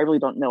because I really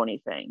don't know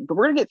anything, but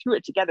we're going to get through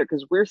it together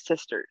because we're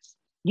sisters.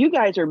 You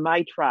guys are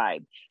my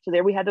tribe. So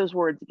there we had those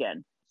words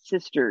again,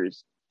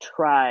 sisters,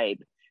 tribe,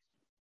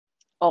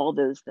 all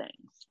those things.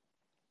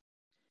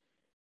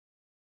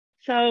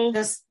 So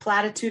just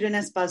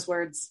platitudinous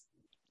buzzwords.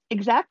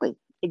 Exactly.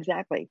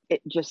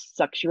 It just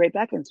sucks you right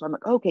back in. So I'm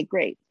like, okay,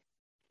 great.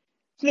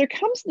 So there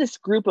comes this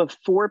group of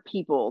 4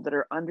 people that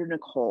are under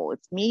Nicole.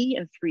 It's me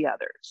and 3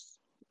 others.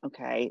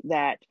 Okay.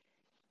 That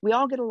we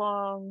all get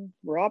along.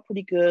 We're all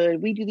pretty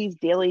good. We do these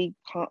daily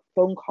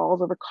phone calls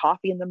over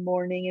coffee in the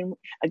morning. And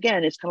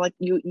again, it's kind of like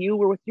you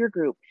were with your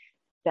group,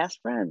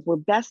 best friends. We're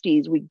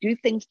besties. We do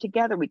things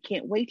together. We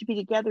can't wait to be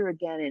together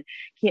again and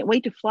can't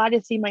wait to fly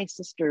to see my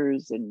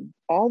sisters and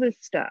all this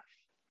stuff.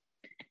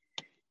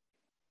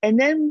 And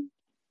then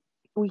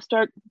we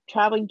start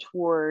traveling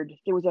toward,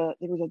 there was a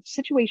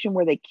situation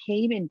where they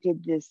came and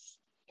did this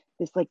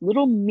like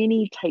little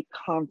mini type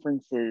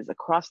conferences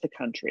across the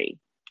country.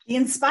 The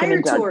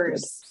Inspire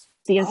Tours.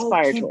 The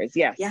Inspire Tours,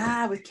 yes.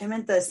 Yeah, with Kim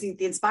and the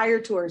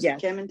Inspire Tours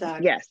with Kim and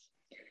Doug. Yes.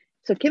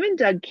 So Kim and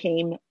Doug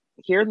came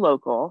here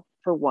local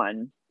for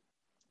one,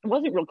 It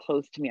wasn't real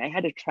close to me. I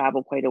had to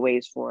travel quite a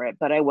ways for it,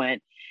 but I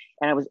went,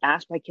 and I was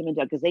asked by Kim and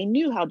Doug because they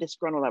knew how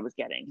disgruntled I was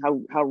getting,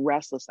 how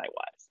restless I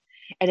was.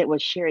 And it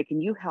was, Sheri, can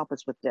you help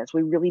us with this?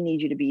 We really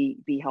need you to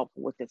be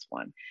helpful with this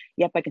one.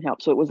 Yep, I can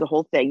help. So it was the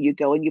whole thing. You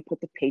go and you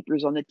put the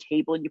papers on the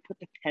table and you put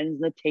the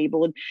pens on the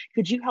table. And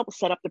could you help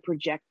set up the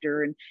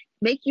projector and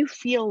make you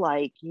feel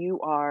like you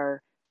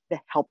are the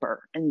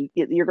helper and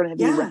you're going to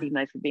be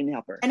recognized for being the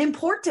helper. And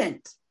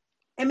important.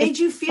 It made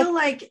you feel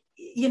like,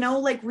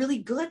 like really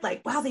good.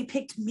 Like, wow, they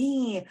picked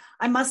me.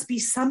 I must be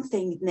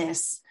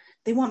somethingness.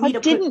 They want me to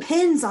put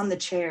pins on the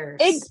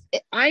chairs.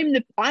 I am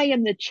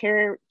the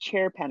chair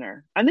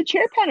penner. I'm the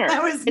chair penner.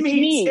 That was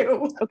me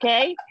too.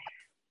 Okay.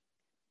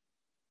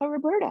 But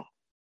Roberta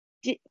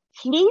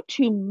flew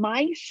to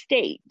my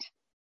state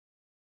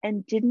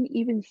and didn't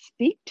even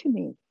speak to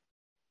me.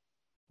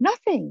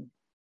 Nothing.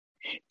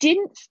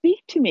 Didn't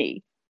speak to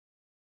me.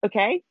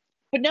 Okay.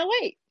 But no,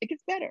 wait, it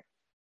gets better.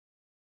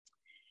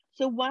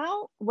 So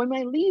when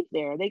I leave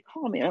there, they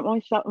call me. I'm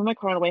in my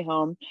car on the way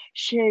home.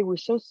 Sheri, we're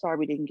so sorry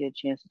we didn't get a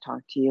chance to talk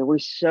to you. We're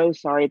so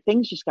sorry.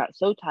 Things just got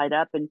so tied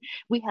up, and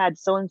we had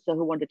so-and-so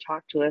who wanted to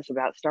talk to us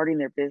about starting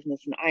their business,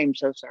 and I am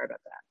so sorry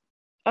about that.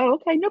 Oh,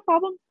 okay, no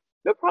problem.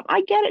 No problem.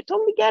 I get it.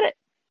 Totally get it.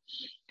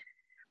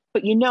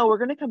 But we're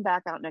going to come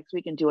back out next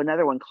week and do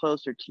another one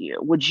closer to you.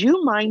 Would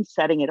you mind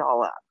setting it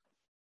all up?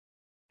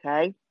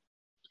 Okay.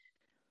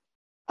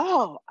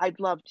 Oh, I'd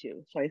love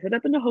to. So I set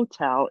up in a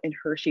hotel in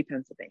Hershey,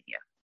 Pennsylvania.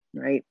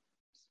 Right.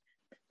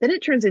 Then it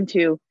turns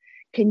into,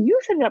 can you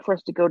set it up for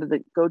us to go to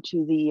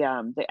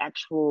the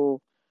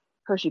actual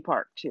Hershey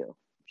Park too?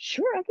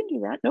 Sure, I can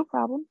do that. No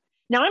problem.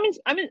 Now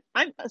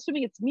I'm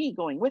assuming it's me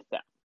going with them,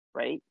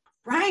 right?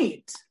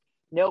 Right.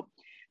 Nope.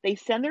 They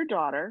send their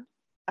daughter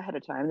ahead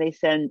of time. They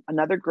send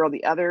another girl,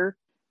 the other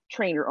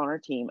trainer on our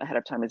team, ahead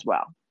of time as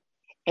well.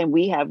 And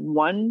we have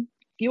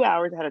few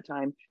hours ahead of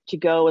time to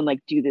go and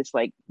do this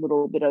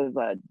little bit of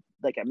a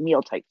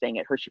meal type thing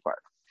at Hershey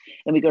Park.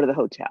 And we go to the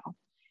hotel.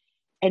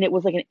 And it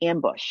was like an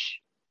ambush.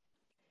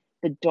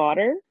 The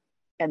daughter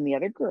and the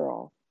other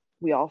girl,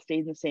 we all stayed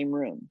in the same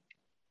room.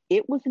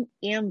 It was an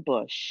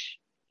ambush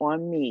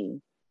on me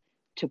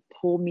to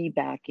pull me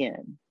back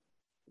in.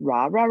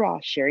 Rah, rah, rah,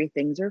 Sheri,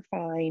 things are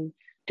fine.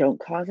 Don't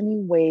cause any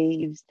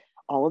waves.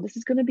 All of this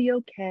is going to be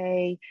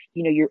okay.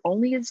 You're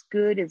only as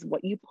good as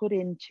what you put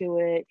into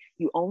it.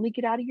 You only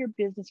get out of your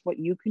business what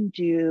you can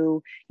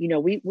do.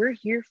 We're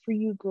here for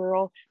you,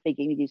 girl. They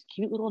gave me these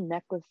cute little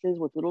necklaces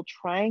with little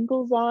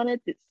triangles on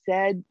it that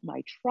said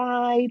my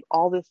tribe,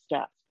 all this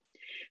stuff.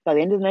 By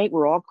the end of the night,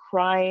 we're all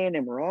crying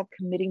and we're all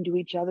committing to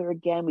each other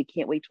again. We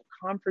can't wait till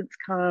conference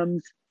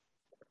comes.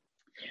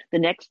 The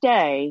next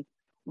day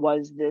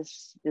was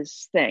this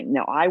thing.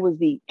 Now, I was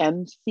the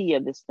MC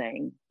of this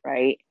thing,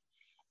 right?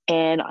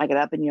 And I got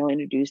up and,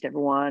 introduced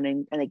everyone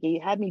and they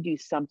had me do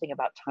something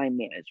about time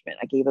management.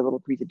 I gave a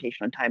little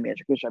presentation on time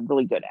management, which I'm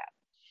really good at.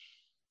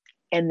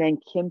 And then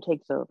Kim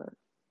takes over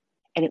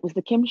and it was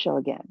the Kim show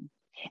again.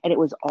 And it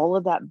was all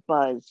of that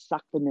buzz,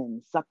 suck them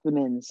in, suck them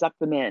in, suck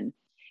them in.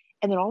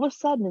 And then all of a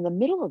sudden in the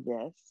middle of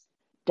this,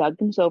 Doug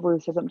comes over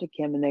and says something to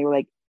Kim and they were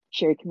like,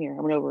 Sheri, come here.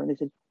 I went over and they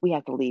said, we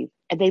have to leave.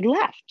 And they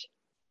left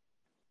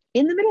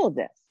in the middle of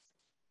this.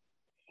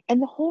 And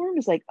the whole room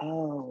is like,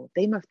 oh,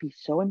 they must be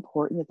so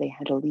important that they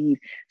had to leave.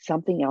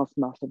 Something else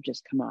must have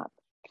just come up.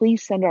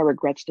 Please send our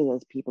regrets to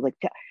those people.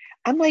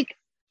 I'm like,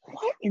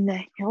 what in the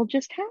hell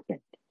just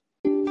happened?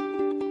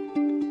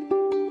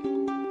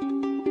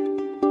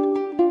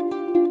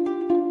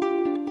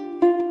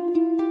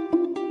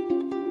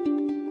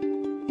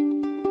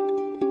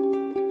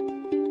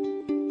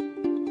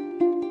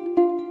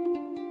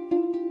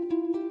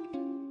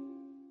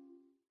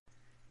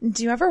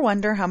 Do you ever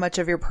wonder how much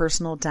of your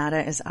personal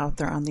data is out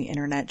there on the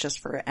internet just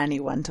for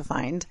anyone to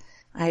find?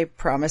 I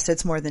promise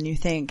it's more than you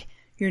think.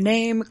 Your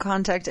name,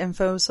 contact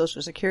info,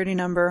 social security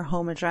number,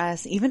 home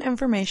address, even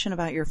information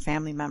about your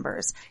family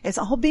members. It's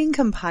all being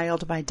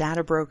compiled by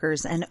data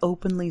brokers and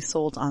openly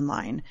sold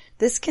online.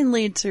 This can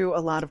lead to a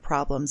lot of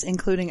problems,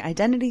 including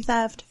identity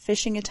theft,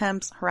 phishing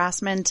attempts,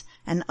 harassment,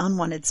 and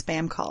unwanted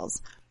spam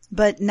calls.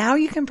 But now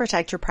you can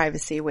protect your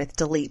privacy with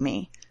Delete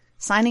Me.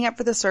 Signing up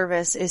for the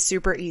service is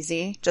super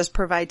easy. Just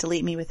provide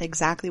Delete Me with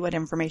exactly what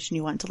information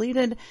you want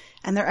deleted,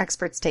 and their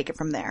experts take it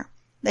from there.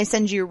 They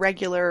send you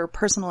regular,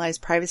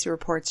 personalized privacy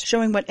reports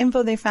showing what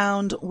info they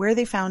found, where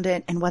they found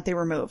it, and what they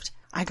removed.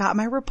 I got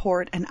my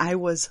report and I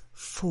was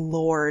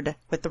floored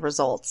with the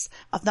results.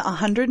 Of the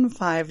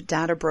 105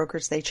 data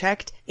brokers they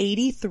checked,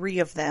 83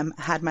 of them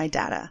had my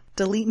data.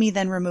 Delete Me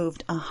then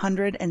removed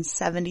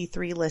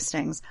 173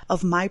 listings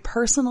of my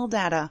personal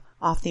data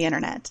off the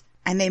internet.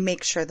 And they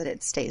make sure that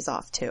it stays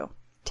off too.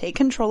 Take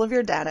control of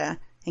your data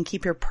and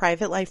keep your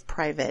private life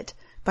private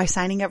by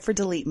signing up for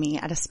Delete Me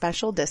at a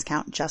special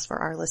discount just for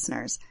our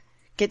listeners.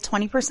 Get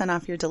 20%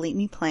 off your Delete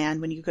Me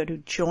plan when you go to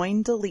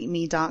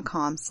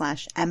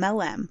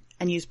joindeleteme.com/MLM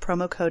and use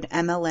promo code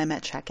MLM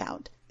at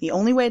checkout. The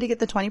only way to get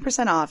the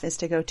 20% off is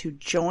to go to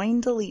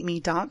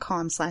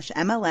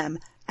joindeleteme.com/MLM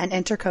and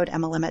enter code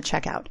MLM at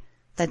checkout.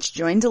 That's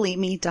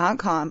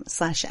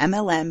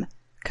joindeleteme.com/MLM,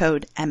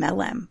 code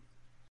MLM.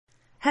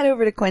 Head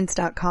over to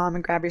quince.com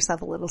and grab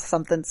yourself a little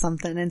something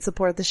something and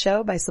support the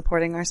show by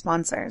supporting our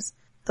sponsors.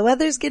 The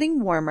weather's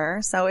getting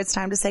warmer, so it's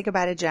time to say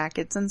goodbye to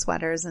jackets and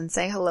sweaters and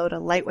say hello to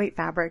lightweight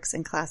fabrics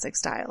and classic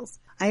styles.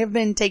 I have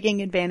been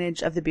taking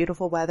advantage of the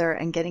beautiful weather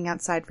and getting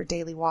outside for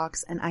daily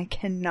walks, and I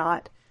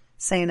cannot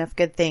say enough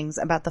good things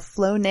about the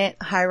flow knit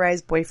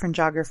high-rise boyfriend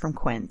jogger from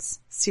Quince.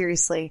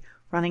 Seriously,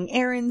 running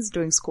errands,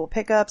 doing school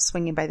pickups,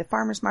 swinging by the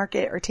farmer's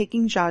market, or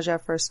taking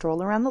Jaja for a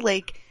stroll around the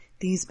lake,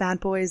 these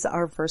bad boys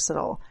are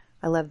versatile.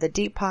 I love the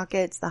deep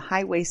pockets, the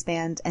high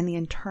waistband, and the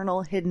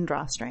internal hidden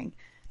drawstring.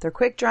 They're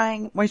quick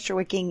drying, moisture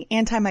wicking,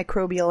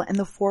 antimicrobial, and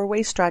the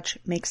 4-way stretch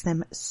makes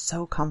them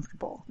so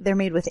comfortable. They're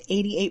made with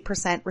 88%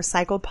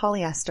 recycled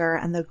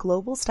polyester, and the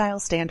Global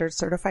Style Standard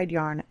certified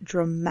yarn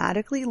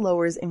dramatically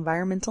lowers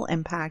environmental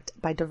impact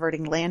by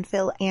diverting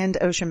landfill and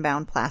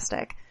ocean-bound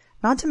plastic.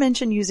 Not to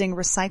mention using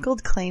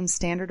recycled claim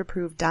standard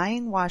approved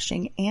dyeing,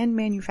 washing, and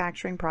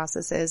manufacturing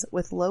processes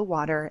with low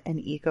water and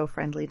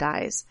eco-friendly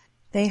dyes.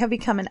 They have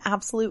become an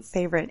absolute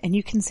favorite, and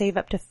you can save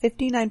up to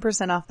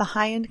 59% off the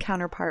high-end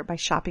counterpart by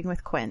shopping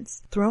with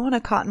Quince. Throw on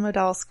a cotton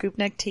modal scoop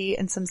neck tee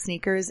and some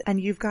sneakers, and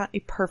you've got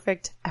a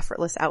perfect,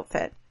 effortless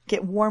outfit.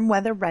 Get warm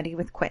weather ready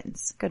with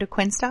Quince. Go to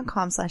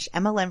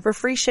quince.com/MLM for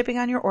free shipping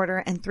on your order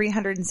and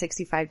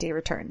 365-day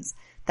returns.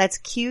 That's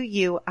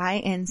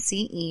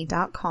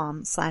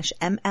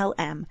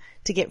QUINCE.com/MLM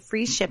to get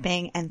free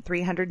shipping and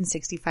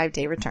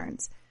 365-day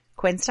returns.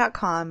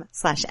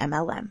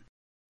 Quince.com/MLM.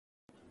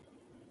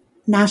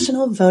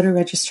 National Voter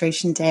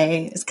Registration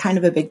Day is kind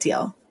of a big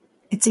deal.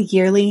 It's a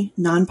yearly,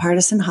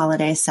 nonpartisan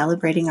holiday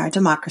celebrating our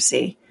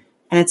democracy,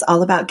 and it's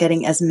all about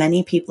getting as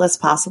many people as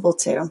possible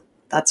to,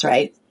 that's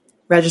right,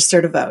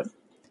 register to vote.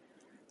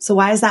 So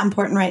why is that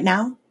important right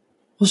now?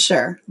 Well,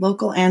 sure,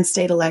 local and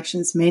state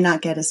elections may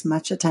not get as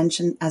much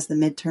attention as the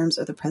midterms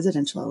or the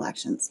presidential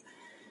elections,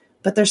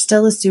 but they're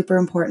still a super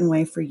important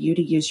way for you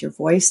to use your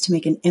voice to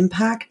make an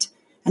impact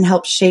and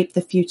help shape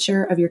the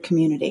future of your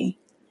community.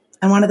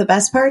 And one of the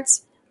best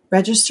parts?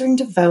 Registering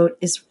to vote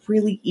is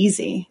really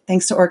easy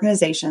thanks to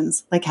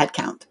organizations like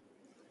HeadCount.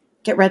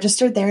 Get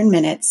registered there in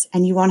minutes,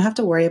 and you won't have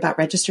to worry about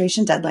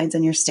registration deadlines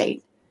in your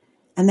state.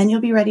 And then you'll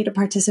be ready to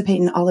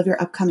participate in all of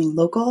your upcoming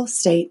local,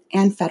 state,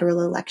 and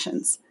federal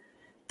elections.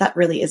 That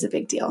really is a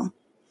big deal.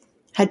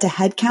 Head to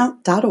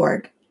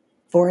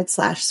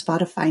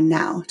headcount.org/Spotify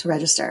now to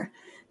register.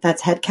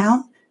 That's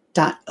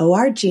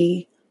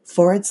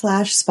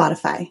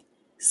headcount.org/Spotify.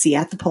 See you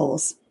at the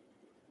polls.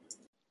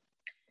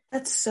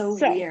 That's so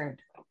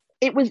weird.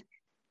 It was,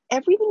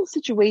 every little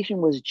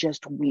situation was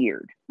just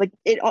weird. Like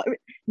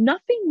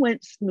nothing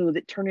went smooth.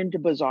 It turned into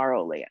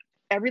bizarro land.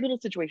 Every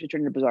little situation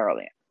turned into bizarro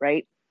land,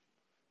 right?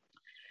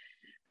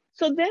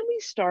 So then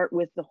we start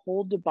with the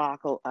whole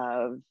debacle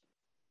of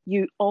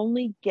you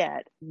only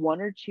get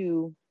 1 or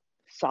 2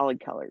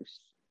 solid colors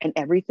and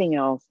everything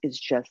else is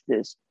just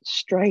this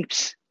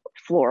stripes,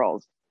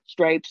 florals,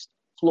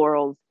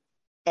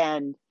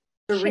 and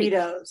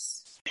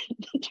Doritos.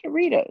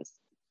 Doritos.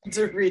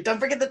 Don't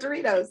forget the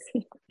Doritos.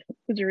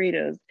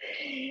 Doritos.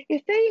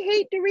 If they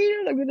hate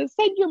Doritos, I'm going to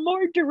send you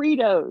more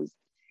Doritos.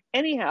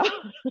 Anyhow,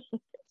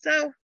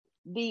 so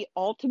the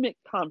ultimate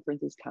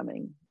conference is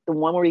coming. The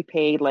one where we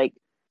paid like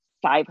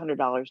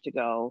 $500 to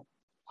go.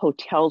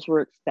 Hotels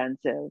were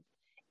expensive.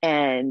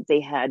 And they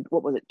had,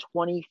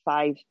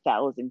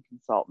 25,000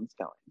 consultants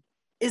going.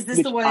 Is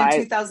this the one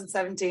in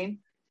 2017?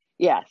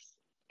 Yes.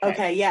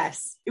 Okay,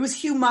 yes. It was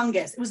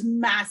humongous. It was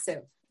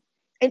massive.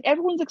 And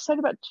everyone's excited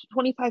about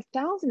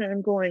 25,000. And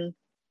I'm going,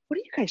 what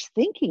are you guys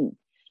thinking?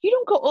 You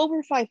don't go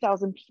over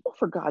 5,000 people,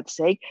 for God's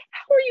sake.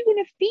 How are you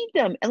going to feed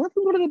them and let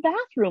them go to the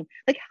bathroom?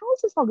 Like, how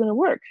is this all going to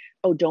work?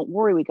 Oh, don't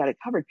worry. We got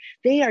it covered.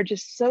 They are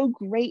just so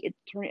great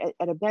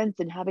at events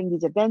and having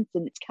these events,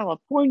 and it's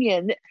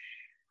California.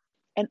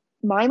 And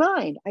my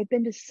mind, I've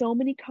been to so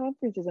many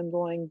conferences. I'm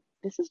going,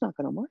 this is not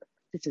going to work.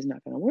 This is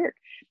not going to work.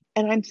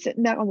 And I'm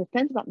sitting there on the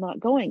fence about not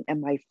going. And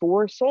my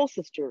 4 soul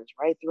sisters,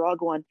 right? They're all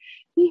going,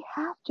 we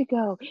have to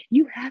go.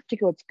 You have to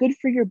go. It's good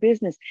for your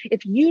business.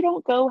 If you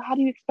don't go, how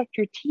do you expect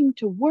your team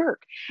to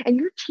work? And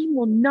your team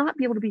will not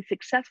be able to be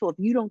successful if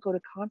you don't go to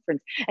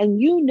conference.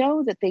 And you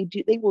know that they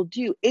will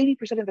do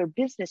 80% of their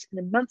business in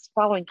the months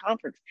following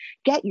conference.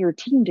 Get your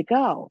team to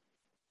go.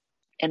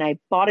 And I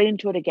bought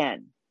into it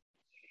again.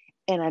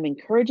 And I'm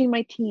encouraging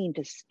my team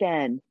to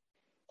spend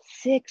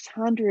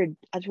 $600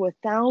 to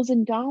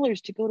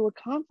 $1,000 to go to a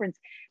conference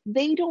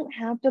they don't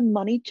have the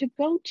money to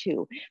go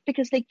to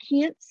because they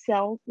can't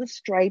sell the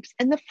stripes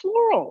and the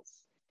florals.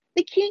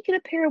 They can't get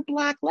a pair of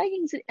black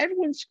leggings and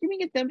everyone's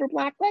screaming at them for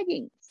black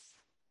leggings.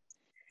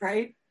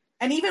 Right.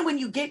 And even when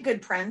you get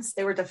good prints,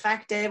 they were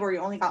defective or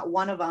you only got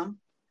one of them.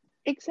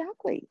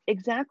 Exactly.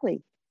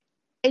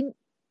 And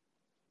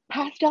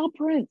pastel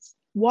prints.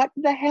 What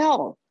the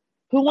hell?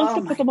 Who wants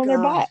to put them on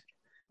their butt?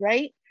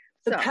 Right?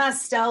 The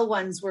pastel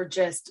ones were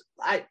just,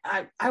 I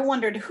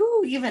wondered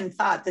who even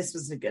thought this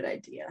was a good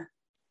idea.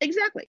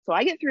 Exactly. So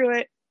I get through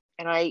it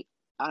and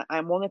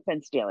I'm on the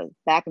fence daily,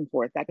 back and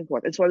forth. And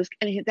so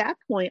and at that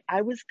point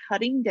I was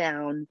cutting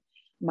down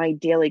my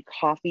daily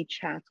coffee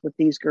chats with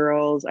these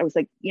girls. I was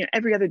like,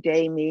 every other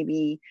day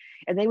maybe,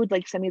 and they would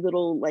like send me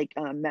little like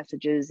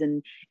messages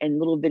and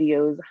little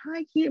videos.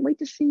 Hi, can't wait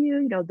to see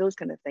you. Those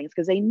kind of things,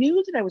 because they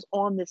knew that I was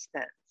on this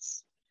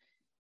fence.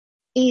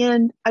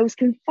 And I was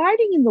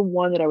confiding in the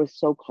one that I was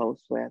so close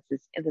with,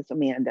 this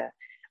Amanda.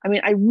 I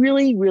mean, I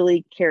really,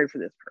 really cared for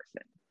this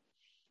person.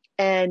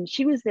 And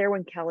she was there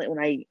when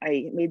I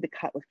made the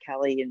cut with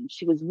Kelly, and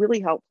she was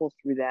really helpful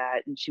through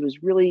that. And she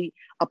was really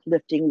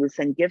uplifting. We would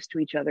send gifts to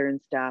each other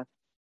and stuff.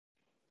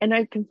 And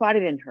I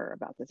confided in her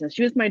about this. And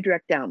she was my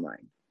direct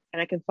downline.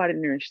 And I confided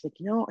in her, and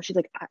she's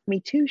like, me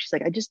too. She's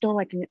like, I just don't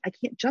I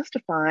can't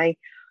justify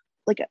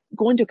like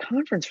going to a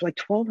conference for like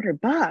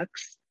 $1,200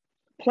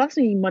 plus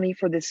needing money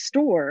for this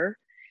store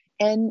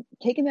and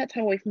taking that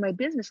time away from my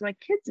business and my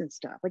kids and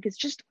stuff. Like,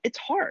 it's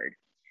hard.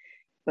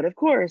 But of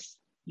course,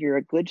 you're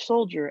a good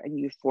soldier and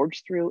you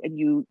forge through and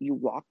you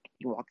walk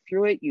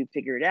through it, you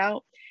figure it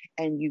out,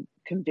 and you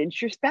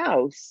convince your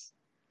spouse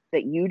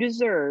that you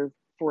deserve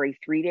for a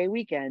 3-day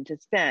weekend to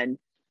spend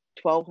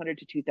 $1,200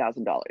 to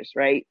 $2,000,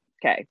 right?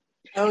 Okay.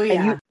 Oh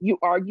yeah. And you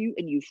argue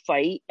and you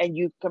fight and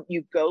you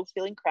go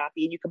feeling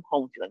crappy and you come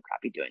home feeling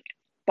crappy doing it.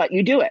 But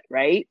you do it,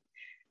 right?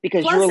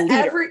 Because plus you're a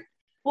leader.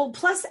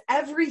 plus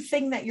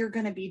everything that you're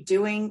going to be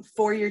doing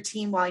for your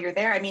team while you're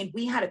there. I mean,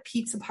 we had a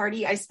pizza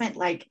party. I spent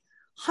like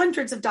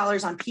hundreds of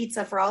dollars on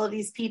pizza for all of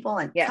these people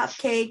and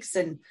cupcakes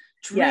and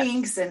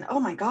drinks. And oh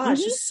my gosh,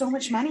 just so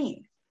much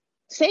money.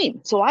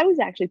 Same. So I was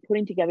actually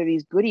putting together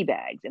these goodie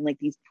bags and like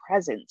these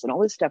presents and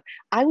all this stuff.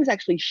 I was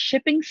actually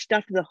shipping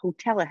stuff to the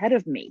hotel ahead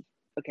of me.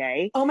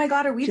 Okay. Oh my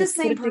God. Are we the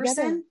same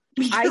person?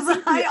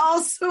 Because I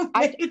also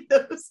made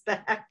those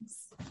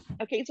bags.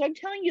 Okay. So I'm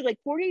telling you, like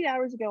 48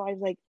 hours ago, I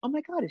was like, oh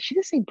my God, is she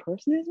the same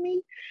person as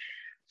me?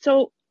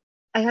 So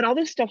I had all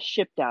this stuff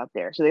shipped out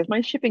there. So there's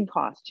my shipping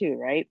cost too,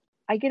 right?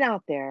 I get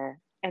out there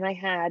and I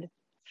had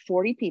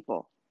 40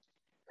 people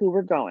who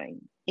were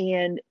going,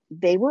 and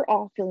they were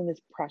all feeling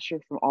this pressure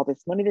from all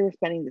this money they were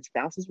spending. The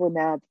spouses were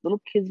mad.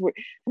 Little kids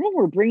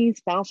were bringing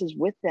spouses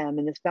with them,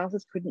 and the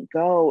spouses couldn't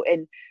go.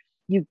 And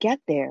you get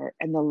there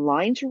and the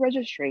lines for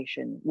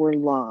registration were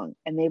long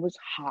and it was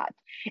hot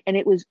and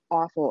it was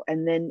awful.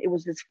 And then it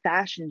was this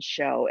fashion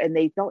show and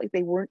they felt like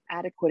they weren't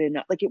adequate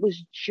enough. Like, it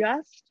was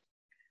just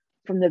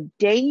from the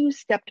day you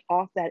stepped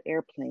off that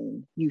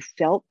airplane, you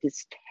felt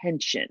this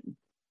tension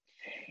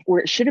where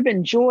it should have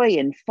been joy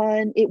and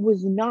fun. It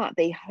was not.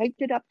 They hyped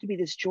it up to be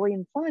this joy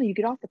and fun. You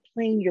get off the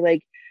plane, you're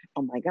like,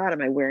 oh my God,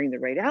 am I wearing the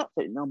right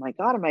outfit? And oh my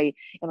God, am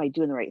I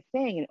doing the right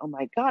thing? And oh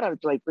my God,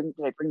 did I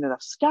bring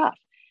enough stuff?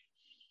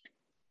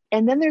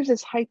 And then there's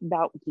this hype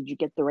about, did you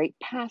get the right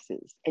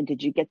passes? And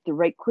did you get the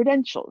right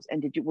credentials?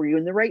 And were you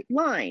in the right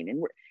line?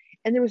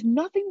 And there was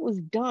nothing that was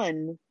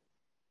done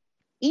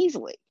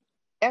easily.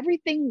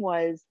 Everything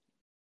was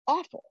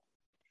awful.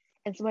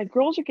 And so my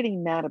girls are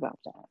getting mad about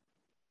that.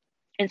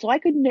 And so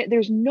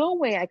there's no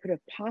way I could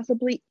have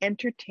possibly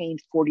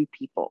entertained 40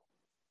 people,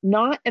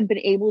 and been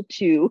able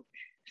to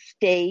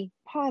stay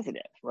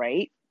positive,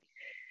 right?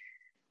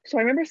 So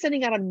I remember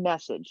sending out a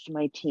message to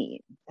my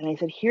team and I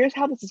said, here's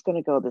how this is going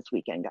to go this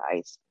weekend,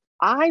 guys.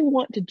 I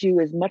want to do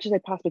as much as I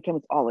possibly can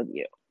with all of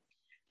you,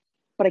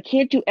 but I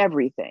can't do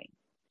everything.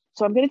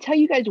 So I'm going to tell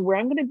you guys where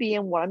I'm going to be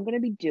and what I'm going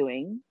to be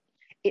doing.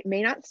 It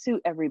may not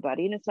suit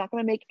everybody and it's not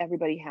going to make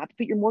everybody happy,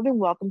 but you're more than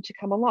welcome to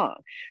come along.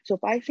 So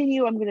if I say to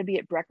you, I'm going to be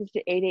at breakfast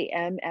at 8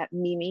 a.m. at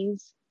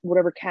Mimi's,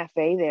 whatever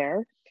cafe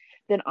there,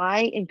 then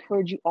I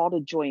encourage you all to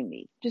join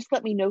me. Just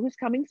let me know who's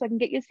coming so I can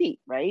get you a seat,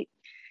 right?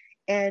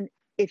 And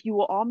if you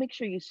will all make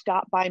sure you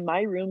stop by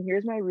my room,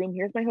 here's my room,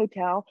 here's my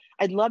hotel.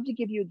 I'd love to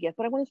give you a gift,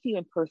 but I want to see you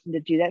in person to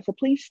do that. So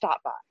please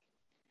stop by.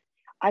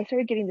 I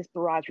started getting this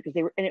barrage because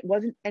and it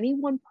wasn't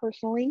anyone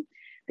personally.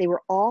 They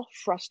were all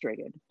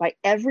frustrated by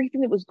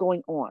everything that was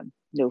going on.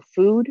 No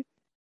food,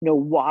 no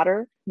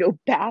water, no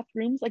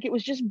bathrooms. Like, it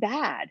was just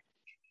bad.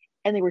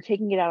 And they were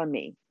taking it out on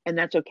me. And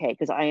that's okay,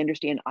 because I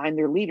understand I'm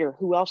their leader.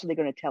 Who else are they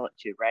going to tell it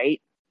to,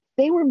 right?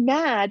 They were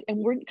mad and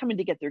weren't coming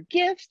to get their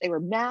gifts. They were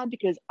mad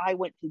because I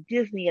went to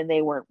Disney and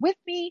they weren't with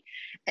me.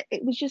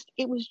 It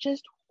was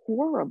just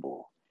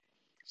horrible.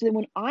 So then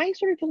when I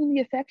started feeling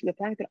the effect of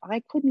the fact that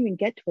I couldn't even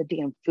get to a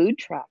damn food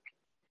truck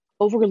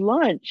over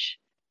lunch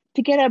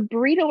to get a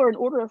burrito or an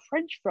order of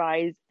French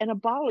fries and a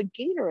bottle of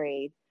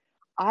Gatorade,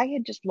 I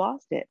had just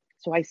lost it.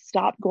 So I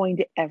stopped going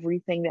to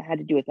everything that had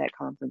to do with that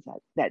conference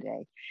that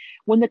day.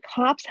 When the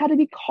cops had to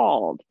be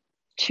called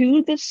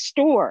to the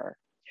store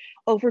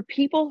over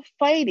people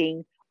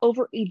fighting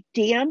over a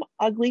damn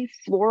ugly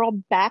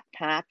floral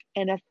backpack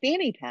and a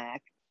fanny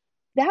pack,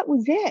 that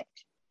was it.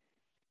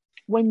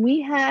 When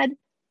we had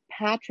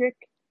Patrick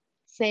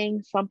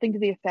saying something to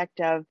the effect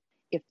of,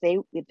 if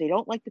they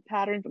don't like the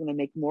patterns, I'm going to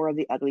make more of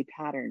the ugly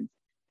patterns.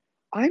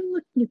 I'm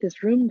looking at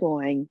this room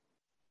going,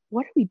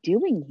 what are we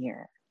doing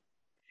here?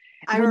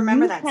 I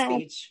remember that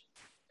speech.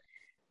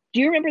 Do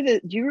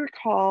you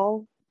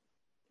recall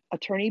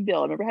Attorney Bill?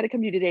 I remember I had to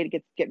come to you today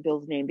to get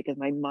Bill's name because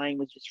my mind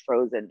was just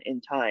frozen in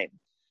time.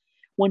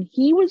 When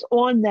he was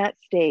on that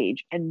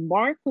stage and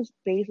Mark was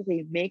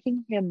basically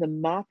making him the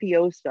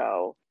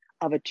mafioso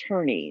of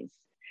attorneys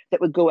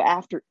that would go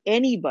after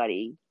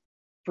anybody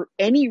for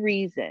any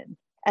reason,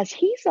 as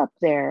he's up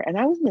there, and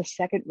I was in the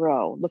second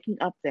row looking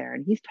up there,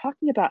 and he's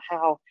talking about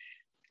how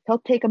he'll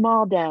take them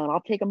all down.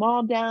 I'll take them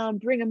all down,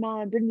 bring them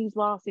on, bring these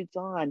lawsuits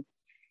on.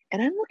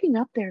 And I'm looking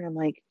up there and I'm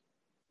like,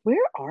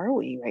 where are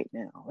we right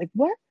now? Like,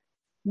 what,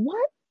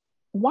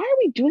 why are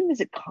we doing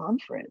this at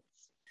conference?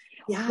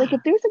 Yeah. Like,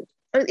 if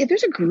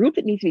there's a group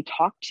that needs to be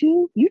talked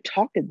to, you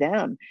talk to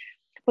them.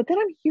 But then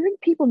I'm hearing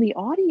people in the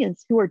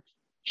audience who are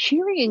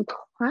cheering and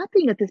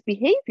clapping at this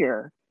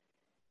behavior.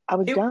 I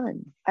was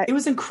done. It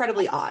was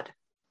incredibly odd.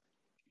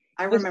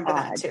 I remember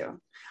that too.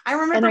 I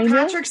remember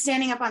Patrick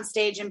standing up on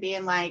stage and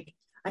being like,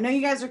 I know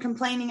you guys are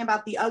complaining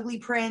about the ugly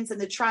prints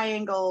and the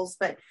triangles,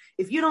 but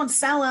if you don't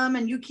sell them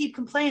and you keep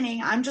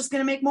complaining, I'm just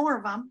going to make more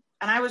of them.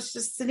 And I was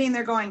just sitting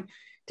there going,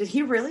 did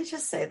he really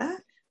just say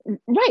that?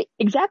 Right,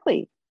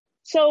 exactly.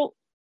 So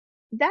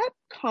that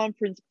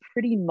conference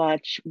pretty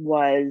much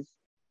was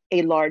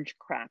a large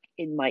crack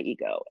in my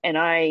ego. And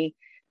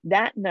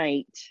that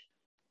night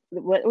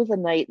was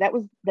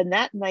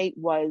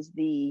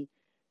the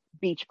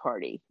beach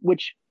party,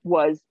 which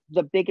was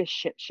the biggest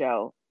shit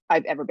show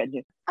I've ever been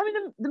to. I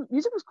mean, the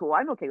music was cool.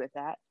 I'm okay with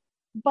that.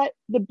 But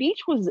the beach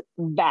was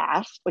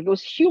vast, like it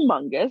was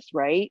humongous,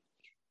 right?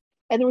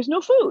 And there was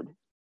no food.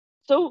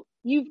 So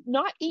you've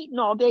not eaten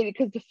all day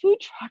because the food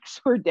trucks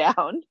were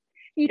down.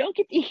 You don't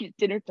get to eat at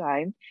dinner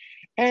time.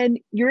 And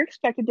you're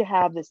expected to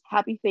have this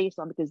happy face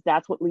on because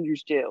that's what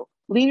leaders do.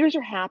 Leaders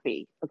are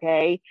happy,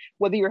 okay?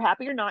 Whether you're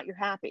happy or not, you're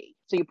happy.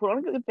 So you put on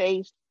a good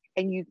face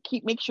and you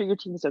make sure your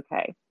team's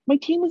okay. My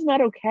team was not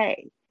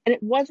okay. And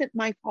it wasn't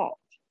my fault.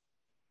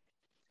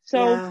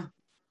 So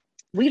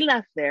we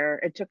left there.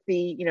 It took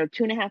the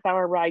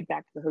 2.5-hour ride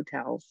back to the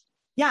hotels.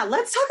 Yeah,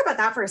 let's talk about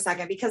that for a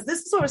second, because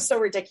this is what was so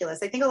ridiculous.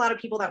 I think a lot of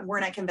people that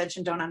weren't at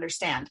convention don't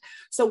understand.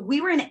 So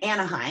we were in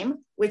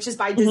Anaheim, which is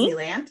by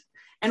Disneyland,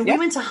 and we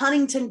went to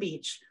Huntington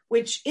Beach,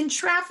 which in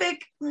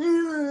traffic,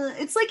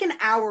 it's like an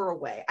hour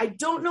away. I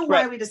don't know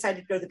why we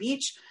decided to go to the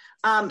beach.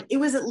 It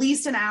was at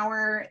least an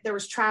hour. There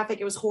was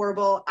traffic. It was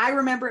horrible. I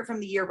remember it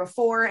from the year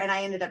before, and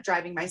I ended up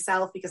driving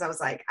myself because I was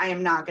like, I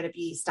am not going to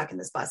be stuck in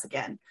this bus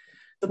again.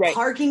 The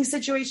parking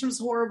situation was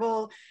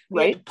horrible.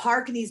 We had to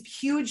park in these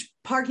huge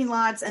parking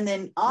lots and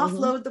then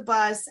offload the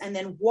bus and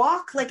then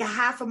walk like a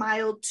half a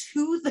mile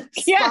to the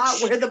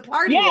spot where the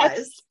party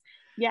was.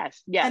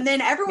 Yes. And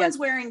then everyone's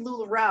wearing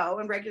LuLaB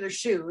and regular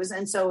shoes.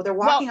 And so they're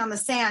walking on the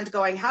sand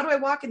going, how do I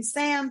walk in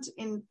sand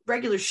in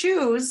regular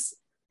shoes?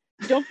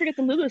 Don't forget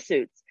the Lula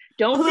suits.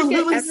 Don't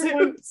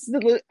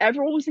forget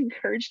everyone was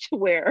encouraged to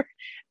wear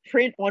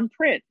print on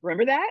print.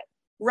 Remember that?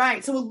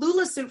 Right. So a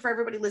Lula suit, for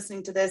everybody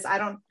listening to this, I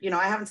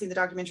haven't seen the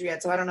documentary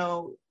yet, so I don't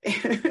know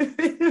if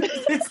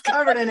it's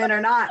covered in it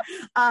or not.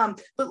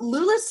 But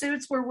Lula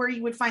suits were where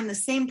you would find the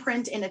same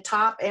print in a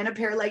top and a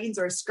pair of leggings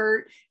or a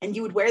skirt, and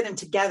you would wear them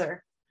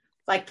together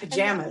like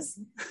pajamas.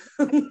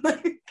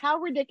 How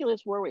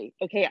ridiculous were we?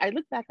 Okay. I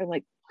look back, I'm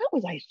like, what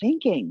was I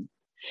thinking?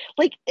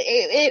 Like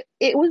it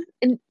was,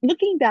 and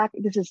looking back,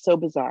 this is so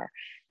bizarre.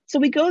 So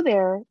we go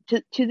there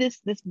to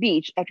this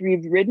beach after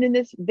we've ridden in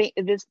this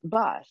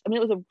bus. I mean,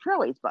 it was a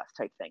Trailways bus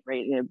type thing,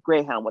 right?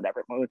 Greyhound,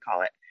 whatever we would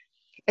call it.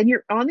 And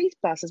you're on these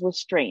buses with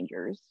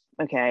strangers,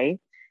 okay?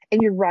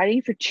 And you're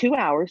riding for 2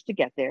 hours to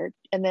get there.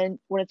 And then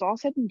when it's all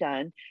said and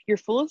done, you're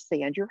full of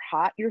sand, you're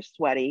hot, you're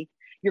sweaty,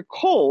 you're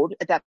cold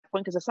at that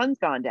point because the sun's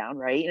gone down,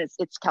 right? And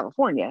it's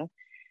California.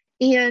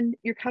 And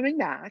you're coming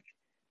back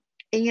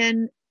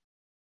and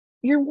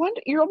you're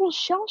almost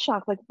shell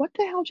shocked, like, what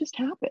the hell just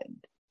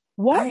happened?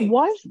 What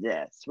was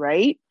this,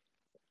 right?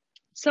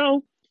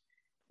 So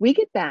we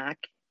get back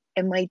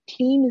and my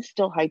team is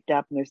still hyped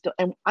up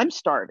and I'm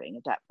starving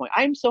at that point.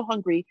 I'm so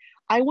hungry.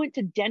 I went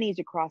to Denny's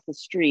across the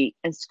street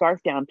and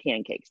scarfed down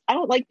pancakes. I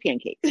don't like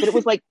pancakes, but it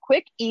was like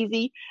quick,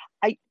 easy.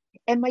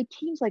 And my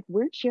team's like,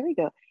 where'd Sheri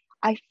go?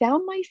 I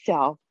found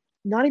myself,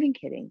 not even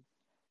kidding.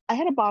 I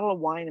had a bottle of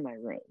wine in my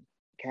room.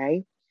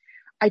 Okay.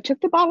 I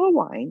took the bottle of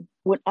wine,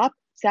 went up,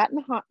 sat in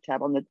the hot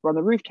tub on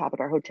the rooftop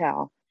at our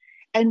hotel,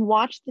 and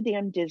watched the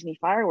damn Disney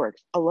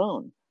fireworks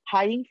alone,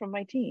 hiding from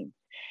my team.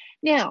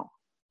 Now,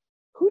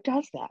 who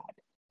does that?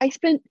 I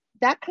spent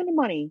that kind of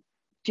money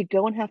to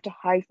go and have to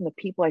hide from the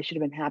people I should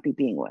have been happy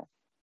being with.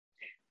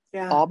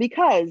 Yeah. All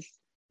because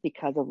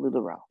of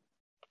LuLaB.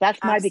 That's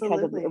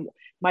because of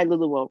my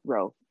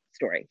LuLaB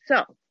story.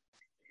 So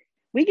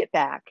we get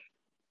back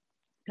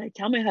and I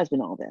tell my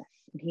husband all this.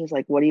 And he's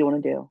like, what do you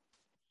want to do?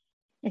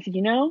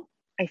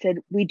 I said,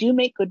 we do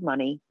make good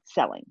money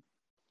selling.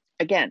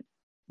 Again,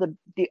 the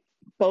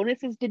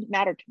bonuses didn't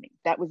matter to me.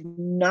 That was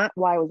not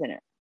why I was in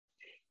it.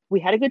 We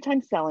had a good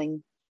time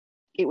selling.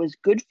 It was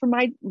good for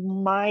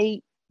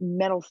my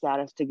mental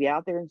status to be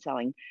out there and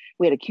selling.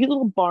 We had a cute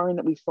little barn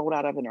that we sold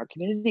out of, and our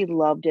community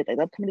loved it. They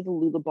loved coming to the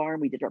LuLaB barn.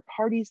 We did our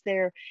parties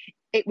there.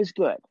 It was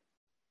good.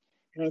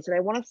 And I said,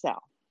 I want to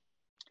sell,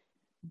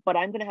 but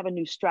I'm going to have a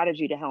new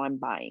strategy to how I'm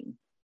buying.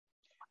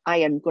 I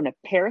am going to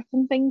pare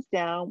some things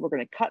down. We're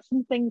going to cut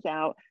some things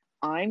out.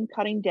 I'm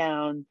cutting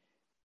down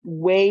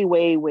way,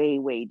 way, way,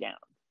 way down.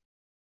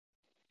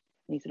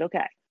 And he said,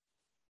 okay.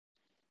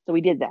 So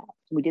we did that.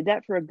 We did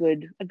that for a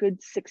good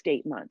 6 to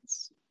 8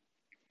 months.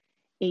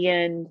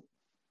 And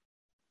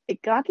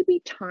it got to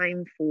be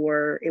time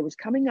for, it was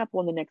coming up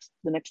on the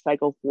next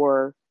cycle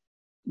for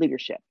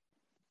leadership.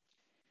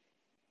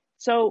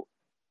 So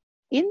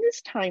in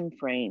this time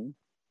frame,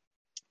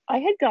 I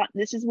had gotten,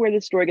 this is where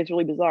the story gets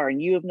really bizarre,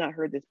 and you have not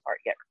heard this part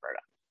yet,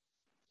 Roberta.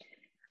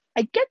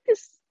 I get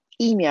this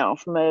email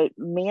from a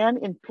man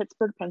in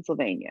Pittsburgh,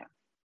 Pennsylvania,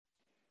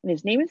 and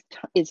his name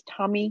is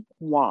Tommy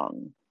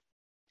Wong.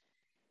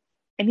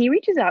 And he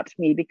reaches out to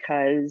me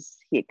because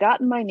he had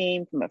gotten my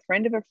name from a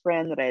friend of a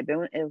friend that I had been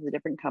with a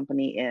different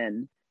company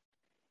in.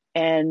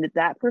 And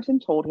that person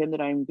told him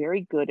that I'm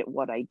very good at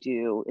what I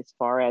do as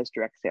far as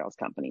direct sales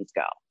companies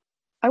go.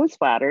 I was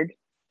flattered.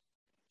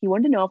 He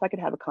wanted to know if I could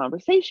have a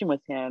conversation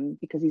with him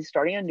because he's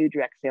starting a new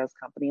direct sales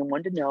company and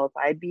wanted to know if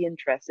I'd be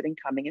interested in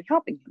coming and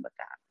helping him with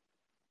that.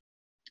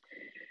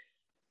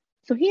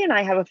 So he and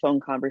I have a phone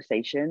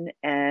conversation,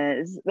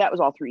 as that was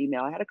all through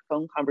email. I had a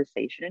phone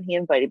conversation and he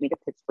invited me to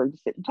Pittsburgh to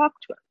sit and talk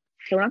to him.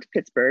 So I went out to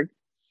Pittsburgh,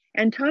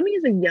 and Tommy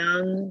is a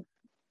young,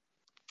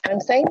 and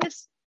I'm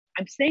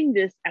saying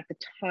this at the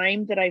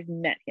time that I've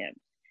met him.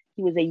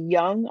 He was a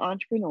young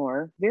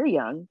entrepreneur, very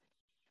young,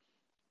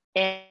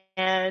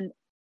 and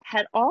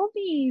had all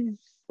these,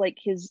 like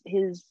his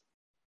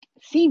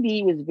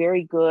CV was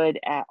very good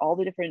at all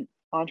the different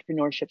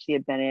entrepreneurships he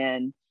had been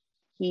in.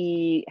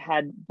 He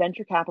had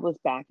venture capitalist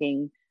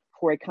backing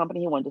for a company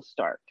he wanted to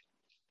start.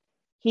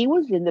 He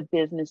was in the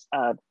business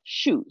of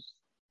shoes,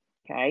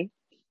 okay?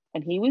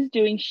 And he was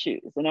doing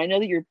shoes. And I know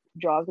that your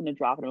jaw's going to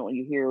drop in a minute when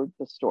you hear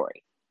the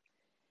story.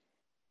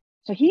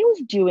 So he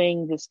was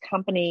doing this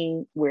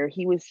company where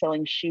he was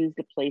selling shoes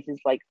to places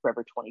like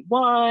Forever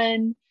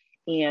 21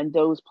 and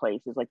those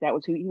places. Like that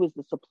was who he was,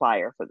 the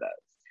supplier for those.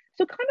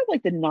 So kind of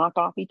like the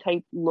knockoffy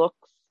type looks,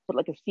 but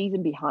like a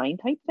season behind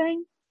type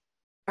thing.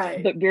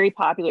 Right. But very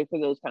popular for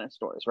those kind of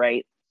stores,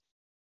 right?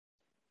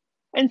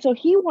 And so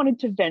he wanted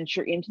to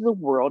venture into the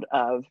world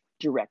of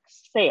direct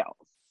sales.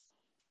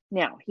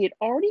 Now, he had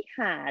already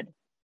had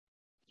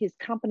his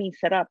company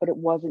set up, but it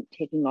wasn't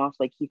taking off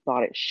like he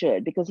thought it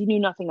should because he knew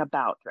nothing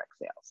about direct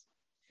sales.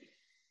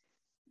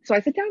 So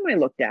I sat down and I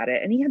looked at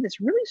it, and he had this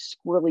really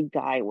squirrely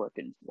guy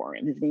working for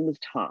him. His name was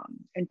Tom.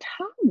 And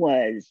Tom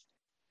was,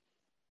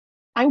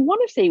 I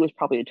want to say he was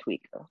probably a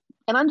tweaker.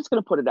 And I'm just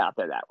going to put it out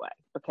there that way,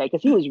 okay?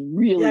 Because he was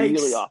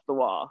really off the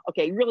wall.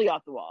 Okay, really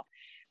off the wall.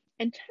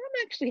 And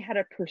Tom actually had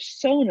a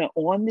persona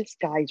on this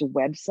guy's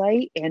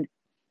website and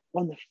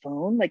on the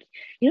phone. Like,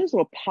 you know, those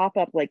little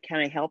pop-up, like, can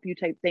I help you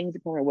type things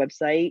on our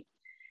website?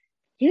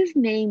 His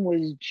name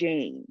was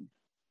Jane,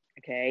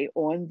 okay,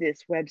 on this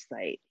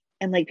website.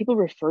 And like people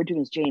referred to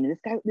him as Jane.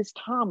 And this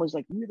Tom was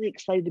like really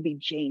excited to be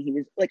Jane. He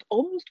was like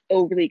almost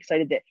overly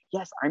excited that,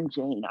 yes, I'm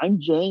Jane. I'm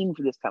Jane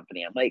for this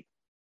company. I'm like,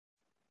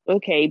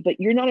 okay, but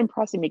you're not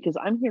impressing me because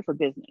I'm here for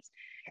business.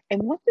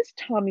 And what this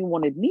Tommy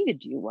wanted me to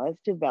do was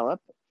develop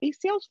a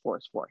sales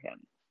force for him,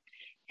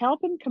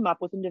 help him come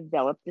up with and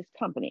develop this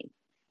company.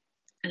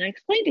 And I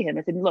explained to him,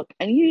 I said, look,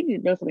 I need you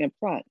to know something up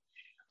front.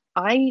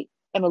 I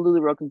am a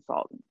LuLaB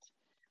consultant.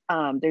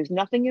 There's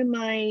nothing in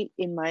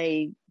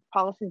my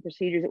policy and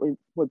procedures that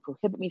would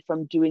prohibit me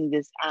from doing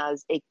this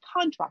as a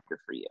contractor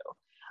for you.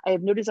 I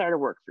have no desire to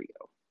work for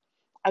you.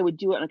 I would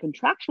do it on a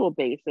contractual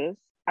basis.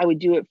 I would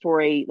do it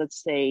for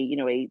let's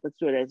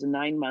do it as a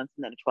 9 months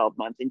and then a 12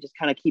 months and just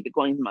kind of keep it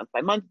going month by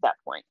month at that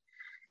point.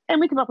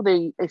 And we come up with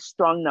a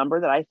strong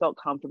number that I felt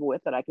comfortable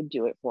with, that I could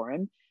do it for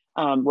him,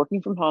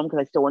 working from home because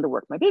I still wanted to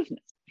work my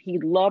business. He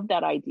loved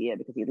that idea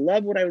because he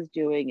loved what I was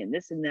doing and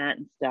this and that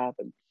and stuff,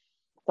 and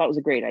thought it was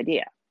a great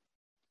idea.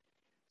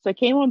 So I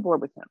came on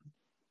board with him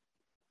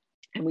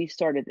and we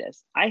started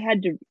this. I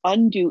had to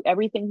undo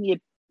everything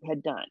he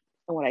had done.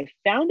 And when I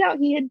found out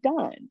he had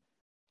done,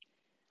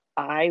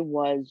 I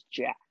was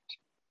jacked.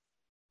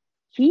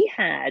 He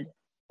had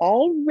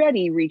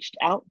already reached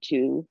out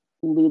to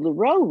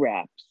LuLaB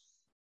reps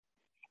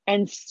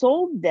and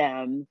sold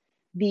them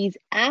these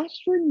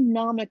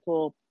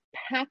astronomical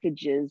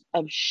packages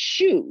of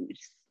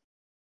shoes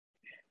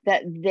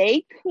that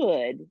they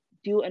could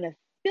do an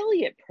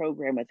affiliate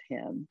program with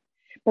him.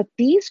 But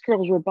these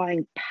girls were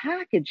buying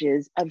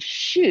packages of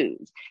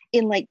shoes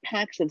in like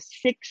packs of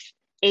 6,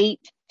 8,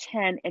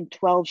 10, and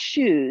 12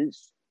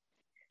 shoes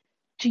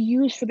to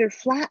use for their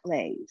flat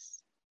lays.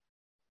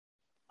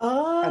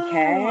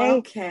 Oh,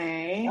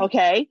 okay.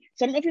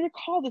 So I don't know if you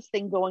recall this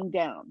thing going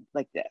down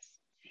like this.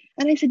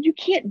 And I said, you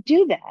can't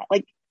do that.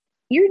 Like,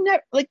 you're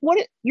not like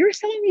you're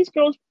selling these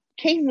girls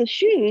cases of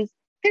shoes.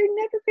 They're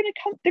never going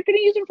to come. They're going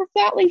to use them for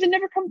flat lays and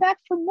never come back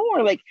for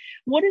more. Like,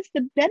 what is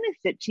the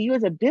benefit to you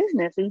as a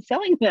business in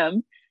selling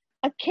them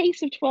a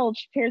case of 12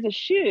 pairs of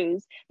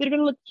shoes that are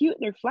going to look cute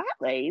in their flat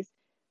lays,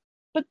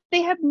 but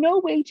they have no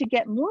way to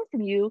get more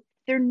from you?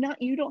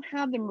 You don't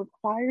have them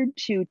required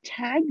to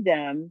tag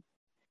them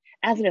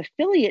as an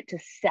affiliate to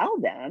sell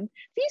them.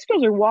 These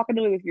girls are walking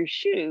away with your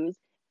shoes,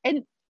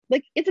 and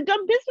like, it's a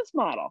dumb business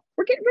model.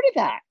 We're getting rid of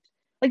that.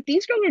 Like,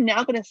 these girls are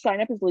now going to sign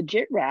up as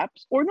legit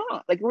reps or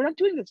not. Like, we're not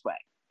doing it this way.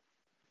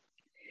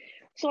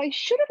 So I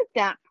should have at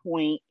that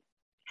point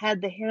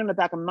had the hair on the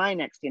back of my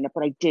neck stand up,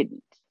 but I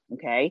didn't.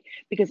 Okay.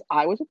 Because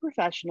I was a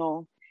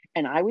professional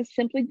and I was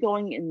simply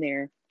going in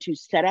there to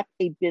set up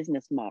a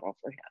business model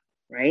for him.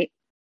 Right.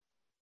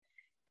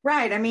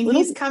 Right. I mean,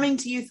 he's coming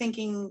to you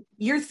thinking,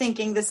 you're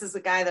thinking this is a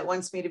guy that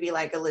wants me to be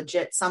like a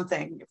legit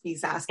something if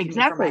he's asking me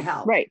for my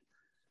help. Right.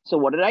 So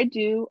what did I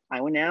do?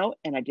 I went out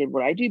and I did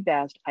what I do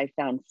best. I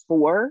found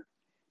 4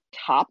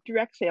 top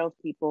direct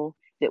salespeople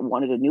that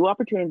wanted a new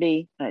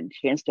opportunity and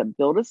a chance to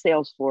build a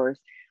sales force.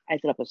 I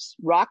set up a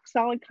rock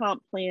solid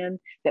comp plan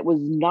that was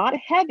not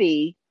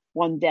heavy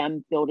on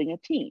them building a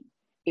team.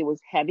 It was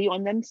heavy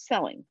on them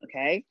selling.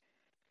 Okay.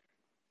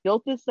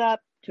 Built this up,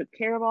 took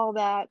care of all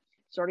that,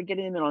 started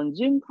getting them on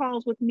Zoom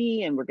calls with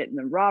me, and we're getting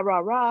them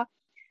rah.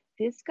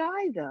 This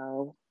guy,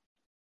 though,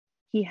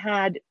 he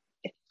had,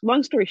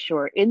 long story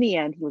short, in the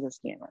end, he was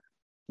a scammer.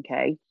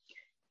 Okay.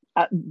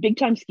 Big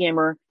time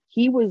scammer.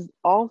 He was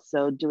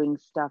also doing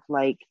stuff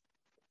like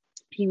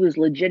he was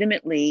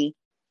legitimately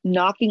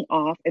knocking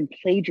off and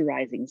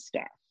plagiarizing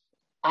stuff.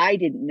 I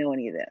didn't know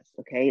any of this.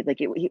 Okay. Like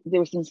there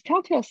was some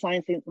telltale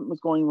signs that something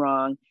was going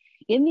wrong.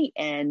 In the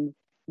end,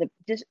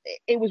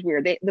 it was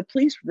weird. The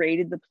police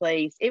raided the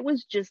place. It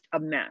was just a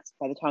mess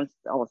by the time it's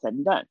all said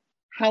and done.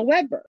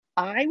 However,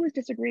 I was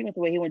disagreeing with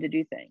the way he wanted to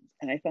do things.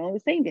 And I finally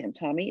was saying to him,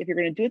 Tommy, if you're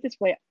going to do it this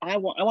way, I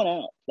want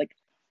out. Like,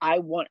 I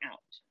want out.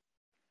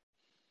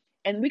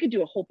 And we could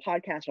do a whole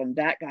podcast on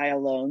that guy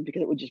alone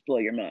because it would just blow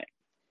your mind.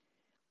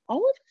 All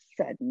of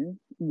a sudden,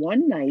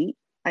 one night,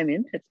 I'm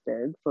in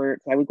Pittsburgh so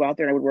I would go out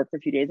there and I would work for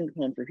a few days and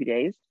come home for a few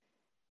days.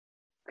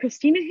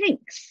 Christina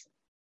Hinks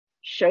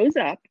shows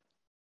up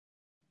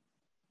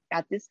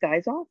at this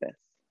guy's office.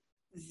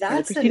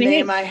 That's a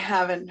name I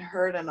haven't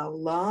heard in a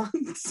long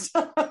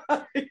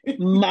time.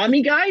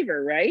 Mommy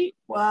Guyver, right?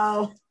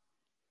 Wow.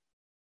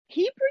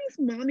 He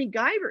brings Mommy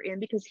Guyver in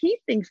because he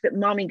thinks that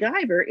Mommy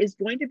Guyver is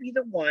going to be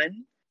the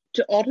one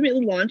to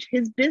ultimately launch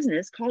his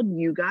business called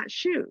You Got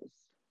Shoes,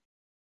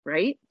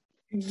 right?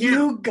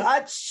 You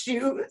Got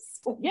Shoes?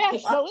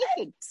 Yes. Well,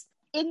 listen,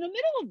 in the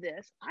middle of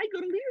this, I go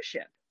to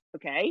leadership,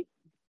 okay?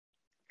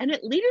 And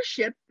at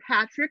leadership,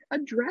 Patrick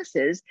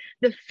addresses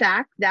the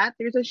fact that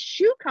there's a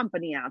shoe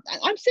company out there.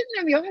 I'm sitting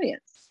there in the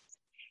audience.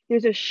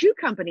 There's a shoe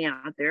company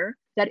out there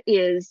that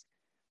is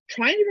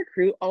trying to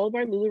recruit all of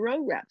our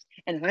LuLaRoe reps.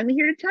 And I'm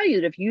here to tell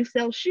you that if you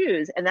sell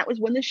shoes, and that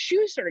was when the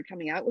shoes started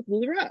coming out with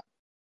LuLaRoe,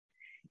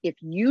 if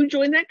you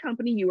join that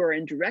company, you are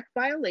in direct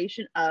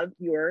violation of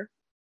your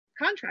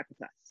contract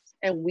with us,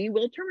 and we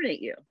will terminate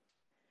you.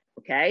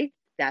 Okay?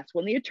 That's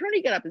when the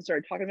attorney got up and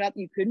started talking about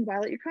you couldn't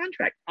violate your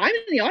contract. I'm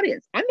in the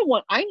audience. I'm the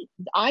one.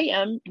 I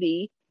am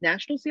the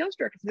national sales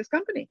director for this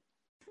company.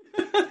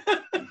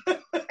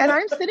 And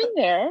I'm sitting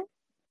there,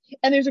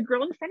 and there's a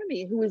girl in front of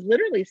me who is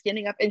literally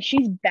standing up, and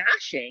she's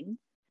bashing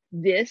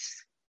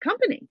this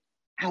company.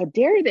 How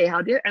dare they?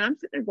 How dare? And I'm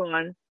sitting there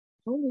going,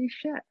 holy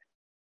shit.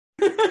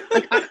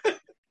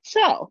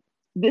 So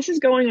this is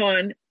going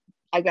on.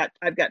 I've got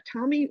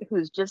Tommy,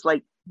 who's just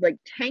like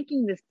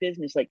tanking this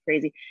business like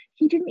crazy.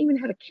 He didn't even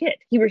have a kit.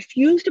 He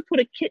refused to put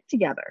a kit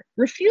together.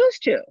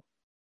 Refused to.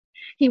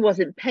 He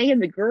wasn't paying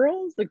the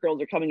girls. The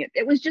girls are coming in.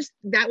 It was just,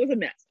 that was a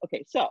mess.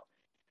 Okay, so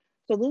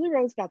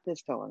LuLaRoe's got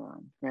this going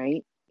on,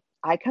 right?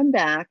 I come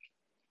back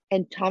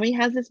and Tommy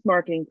has this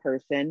marketing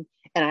person,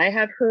 and I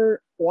have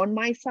her on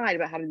my side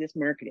about how to do this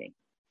marketing.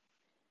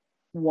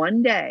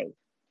 One day,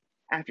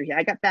 after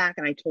I got back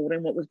and I told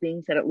him what was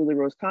being said at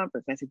LuLaRoe's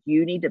conference, I said,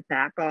 you need to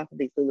back off of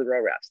these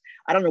LuLaRoe reps.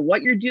 I don't know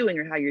what you're doing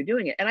or how you're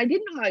doing it. And I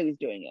didn't know how he was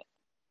doing it.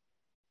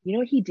 You know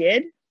what he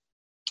did?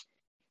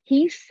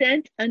 He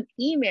sent an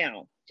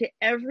email to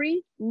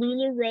every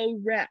LuLaRoe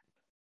rep.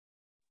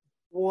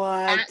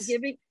 What?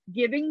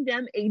 Giving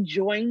them a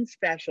join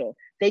special.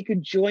 They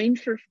could join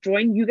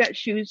You Got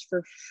Shoes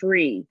for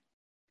free.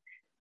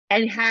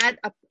 And had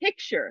a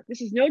picture.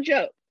 This is no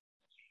joke.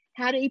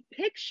 Had a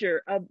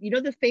picture of,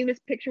 the famous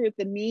picture with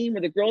the meme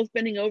where the girl's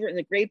bending over and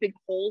the great big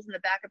holes in the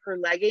back of her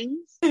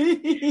leggings.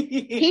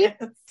 Yes.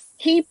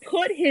 He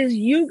put his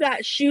You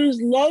Got Shoes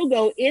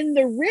logo in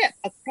the rip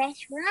across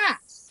her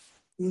ass.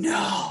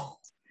 No.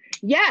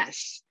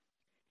 Yes.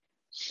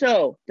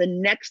 So the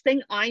next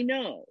thing I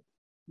know,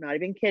 not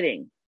even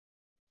kidding,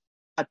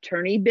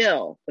 Attorney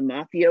Bill, the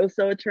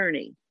mafioso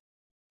attorney,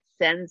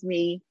 sends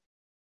me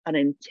an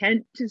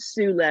intent to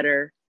sue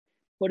letter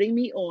putting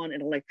me on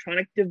an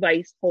electronic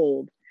device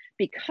hold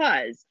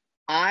because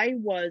I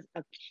was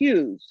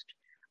accused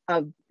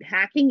of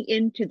hacking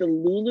into the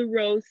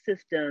LuLaRoe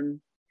system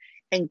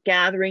and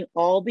gathering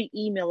all the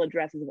email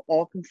addresses of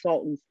all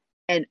consultants,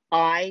 and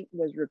I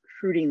was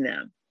recruiting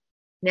them.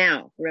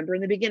 Now, remember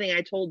in the beginning,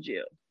 I told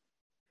you,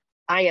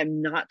 I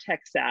am not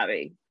tech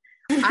savvy.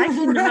 I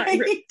cannot,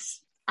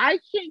 I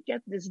can't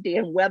get this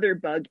damn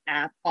WeatherBug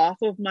app off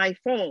of my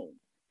phone,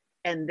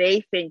 and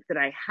they think that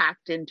I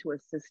hacked into a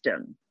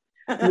system.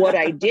 What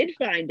I did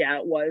find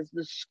out was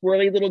the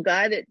squirrely little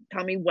guy that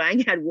Tommy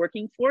Wang had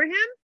working for him,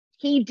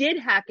 he did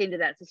hack into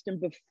that system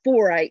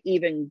before I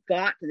even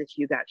got to this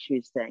You Got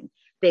Shoes thing.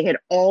 They had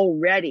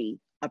already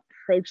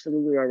approached the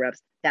LuLaRoe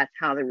reps. That's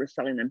how they were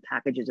selling them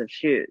packages of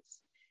shoes.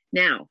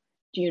 Now,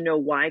 Do you know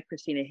why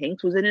Christina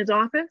Hinks was in his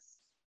office?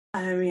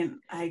 I mean,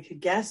 I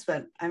could guess,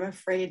 but I'm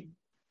afraid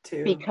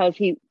to. Because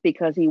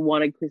he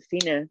wanted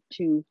Christina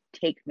to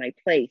take my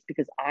place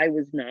because I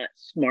was not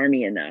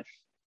smarmy enough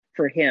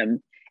for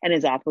him and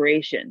his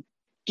operation.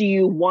 Do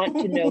you want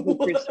to know who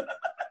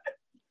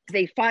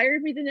They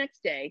fired me the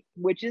next day,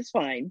 which is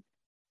fine.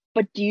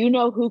 But do you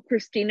know who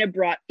Christina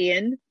brought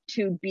in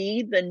to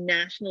be the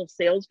national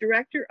sales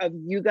director of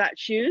You Got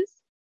Shoes?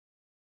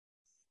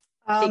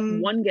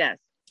 Take one guess.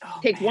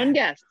 Take one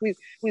guess.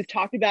 We've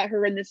talked about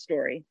her in this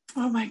story.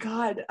 Oh my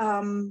God.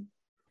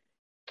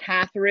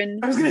 Catherine.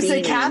 I was going to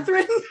say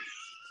Catherine.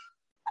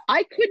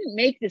 I couldn't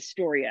make this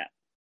story up.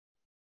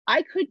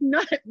 I could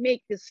not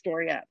make this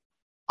story up.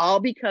 All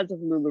because of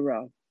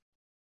LuLaRoe.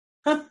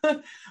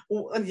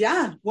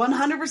 Yeah,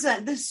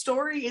 100%. This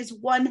story is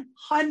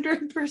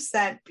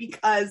 100%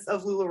 because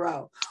of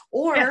LuLaRoe.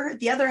 Or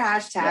the other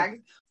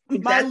hashtag, exactly.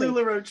 My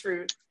LuLaRoe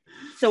truth.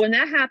 So when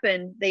that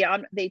happened,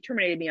 they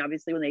terminated me,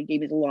 obviously, when they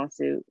gave me the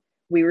lawsuit.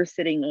 We were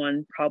sitting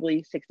on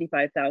probably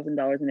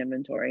 $65,000 in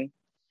inventory.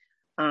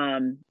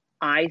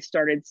 I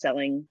started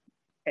selling,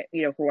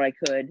 for what I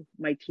could.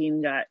 My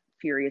team got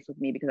furious with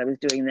me because I was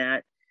doing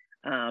that.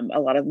 A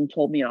lot of them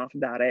told me off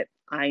about it.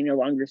 I no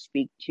longer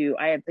speak to,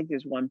 I think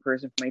there's one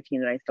person from my team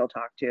that I still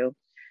talk to.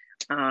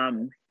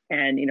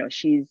 And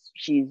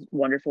she's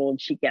wonderful and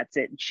she gets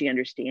it and she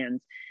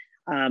understands.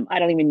 I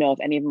don't even know if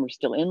any of them are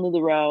still in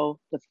LuLaRoe.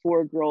 The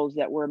 4 girls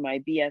that were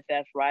my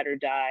BFF ride or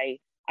die,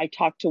 I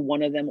talked to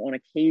one of them on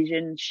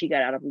occasion. She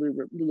got out of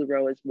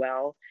LuLaRoe as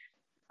well.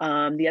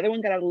 The other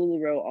one got out of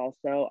LuLaRoe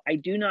also. I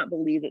do not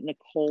believe that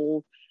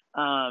Nicole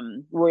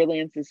Roy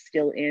Lance is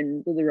still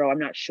in LuLaRoe. I'm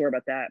not sure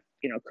about that.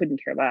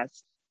 Couldn't care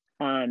less.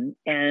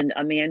 And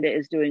Amanda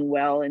is doing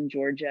well in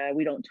Georgia.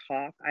 We don't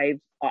talk.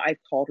 I've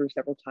called her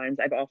several times.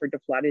 I've offered to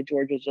fly to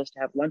Georgia just to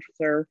have lunch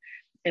with her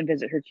and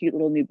visit her cute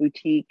little new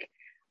boutique.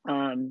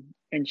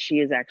 And she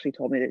has actually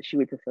told me that she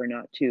would prefer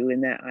not to,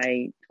 and that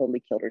I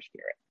totally killed her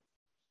spirit.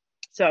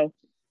 So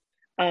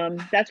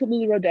that's what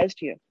LuLaRoe does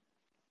to you.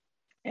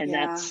 And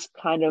that's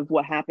kind of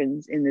what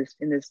happens in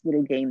this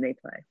little game they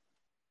play.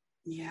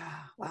 Yeah.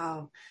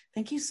 Wow.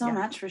 Thank you so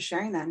much for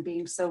sharing that and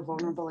being so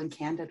vulnerable and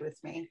candid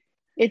with me.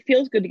 It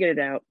feels good to get it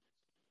out.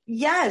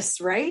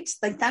 Yes. Right.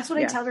 Like that's what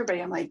I tell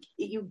everybody. I'm like,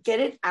 you get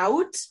it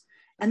out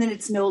and then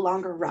it's no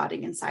longer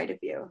rotting inside of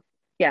you.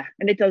 Yeah.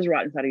 And it does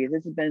rot inside of you.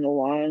 This has been a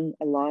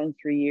long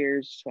 3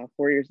 years,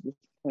 4 years at this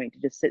point to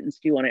just sit and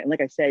stew on it. And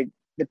like I said,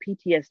 the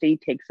PTSD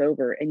takes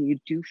over and you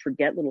do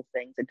forget little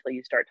things until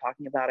you start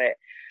talking about it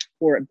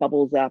or it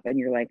bubbles up and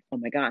you're like, oh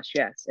my gosh,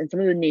 yes. And some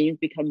of the names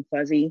become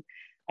fuzzy.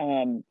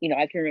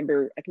 I can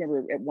remember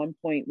at one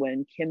point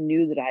when Kim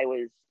knew that I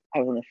was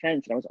on the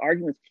fence and I was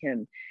arguing with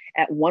Kim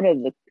at one of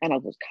the, I don't know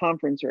if it was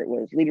conference or it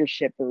was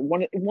leadership or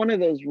one of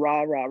those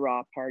rah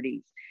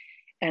parties.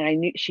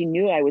 And she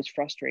knew I was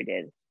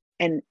frustrated.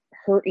 And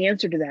her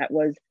answer to that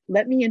was,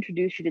 let me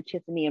introduce you to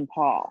Tiffany and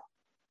Paul.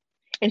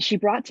 And she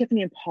brought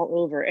Tiffany and Paul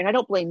over. And I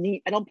don't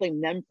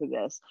blame them for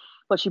this,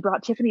 but she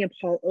brought Tiffany and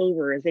Paul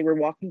over as they were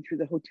walking through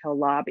the hotel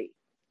lobby.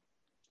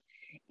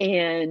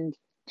 And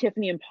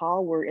Tiffany and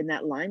Paul were in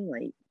that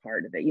limelight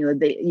part of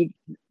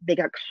it. They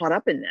got caught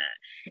up in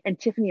that. And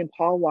Tiffany and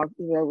Paul walked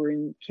over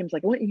and Kim's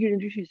like, I want you to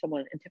introduce you to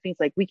someone. And Tiffany's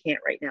like, we can't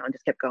right now, and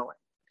just kept going.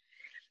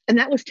 And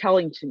that was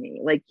telling to me,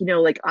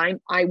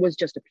 I was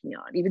just a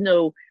peon, even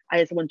though I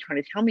had someone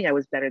trying to tell me I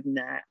was better than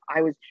that.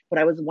 I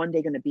was one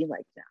day going to be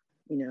like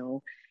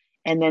them,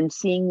 And then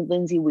seeing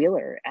Lindsay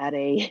Wheeler at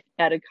a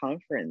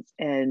conference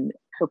and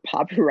her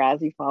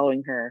paparazzi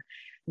following her,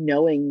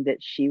 knowing that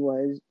she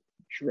was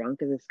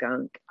drunk as a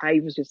skunk,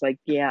 I was just like,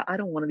 yeah, I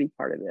don't want to be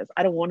part of this.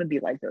 I don't want to be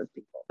like those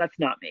people. That's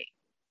not me.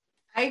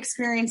 I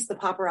experienced the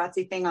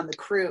paparazzi thing on the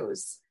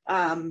cruise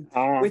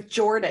with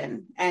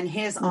Jordan and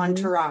his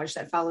entourage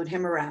that followed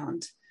him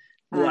around.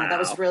 Wow. That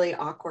was really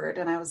awkward.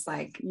 And I was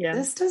like,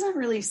 this doesn't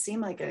really seem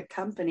like a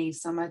company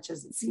so much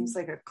as it seems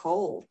like a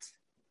cult.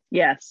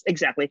 Yes,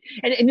 exactly.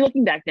 And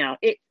looking back now,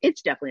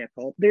 it's definitely a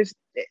cult.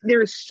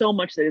 There is so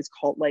much that is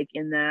cult-like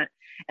in that.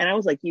 And I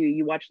was like,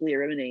 you watch Leah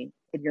Remini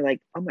and you're like,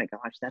 oh my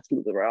gosh, that's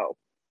LuLaRoe.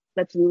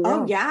 That's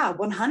LuLaRoe. Oh yeah,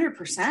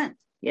 100%.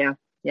 Yeah,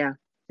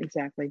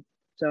 exactly.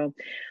 So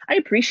I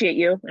appreciate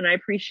you, and I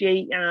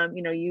appreciate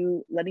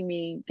you letting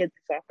me get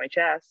this off my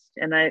chest.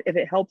 And if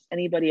it helps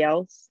anybody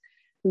else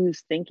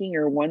who's thinking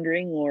or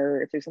wondering,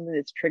 or if there's something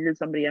that's triggered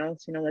somebody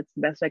else, that's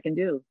the best I can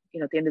do.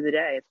 At the end of the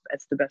day,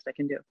 that's the best I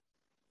can do.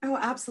 Oh,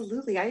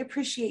 absolutely. I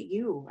appreciate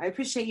you.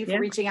 For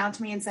reaching out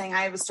to me and saying,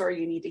 I have a story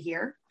you need to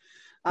hear.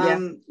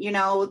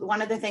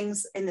 One of the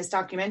things in this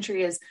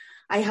documentary is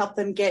I helped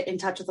them get in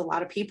touch with a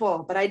lot of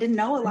people, but I didn't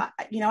know a lot.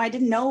 I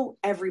didn't know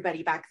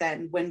everybody back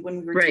then when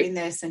we were doing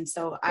this. And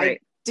so I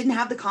didn't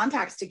have the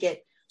contacts to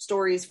get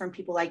stories from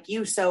people like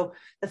you. So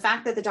the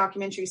fact that the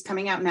documentary is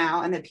coming out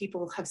now and that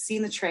people have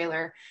seen the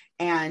trailer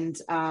and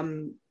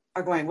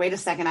are going, wait a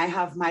second, I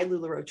have my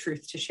LuLaRoe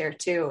truth to share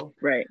too.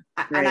 Right.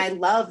 And I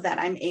love that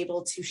I'm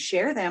able to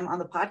share them on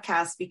the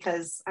podcast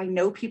because I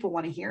know people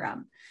want to hear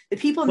them. The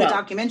people in the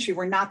documentary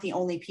were not the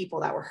only people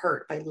that were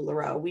hurt by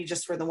LuLaRoe. We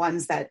just were the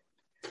ones that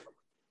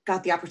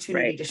got the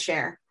opportunity to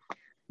share.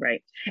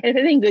 Right. And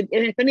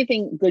if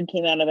anything good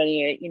came out of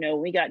any,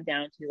 we got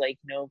down to like,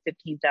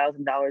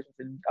 $15,000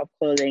 of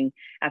clothing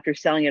after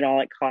selling it all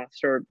at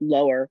cost or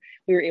lower,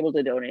 we were able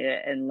to donate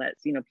it and let,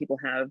 people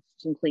have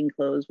some clean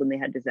clothes when they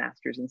had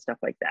disasters and stuff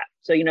like that.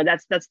 So,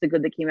 that's the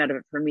good that came out of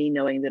it for me,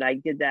 knowing that I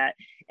did that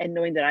and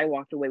knowing that I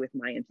walked away with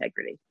my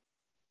integrity.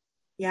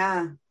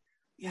 Yeah.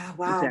 Yeah.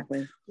 Wow.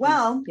 Exactly.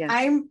 Well,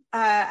 I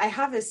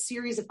have a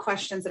series of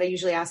questions that I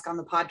usually ask on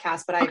the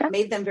podcast, but I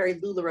made them very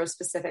LuLaRoe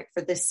specific for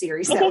this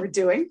series that we're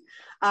doing.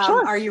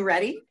 Sure. Are you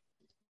ready?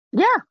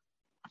 Yeah.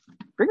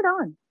 Bring it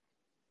on.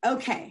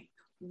 Okay.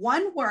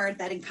 One word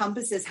that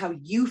encompasses how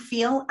you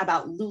feel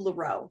about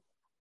LuLaRoe.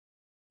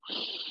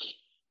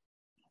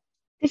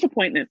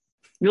 Disappointment.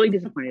 Really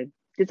disappointed.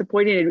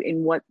 Disappointed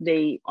in what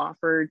they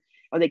offered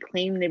or they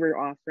claimed they were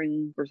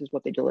offering versus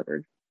what they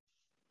delivered.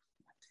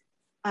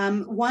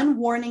 One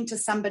warning to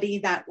somebody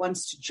that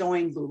wants to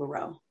join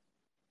LuLaRoe.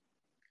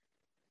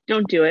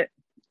 Don't do it.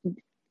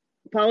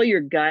 Follow your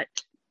gut,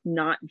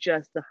 not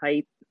just the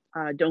hype.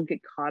 Don't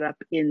get caught up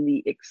in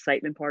the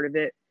excitement part of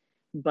it.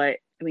 But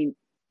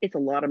it's a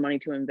lot of money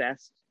to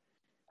invest.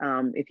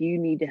 If you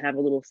need to have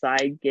a little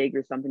side gig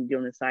or something to do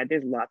on the side,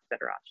 there's lots of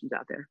better options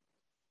out there.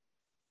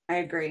 I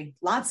agree.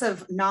 Lots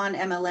of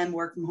non-MLM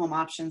work from home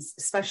options,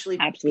 especially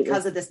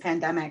because of this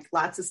pandemic.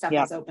 Lots of stuff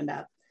has opened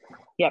up.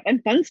 Yeah,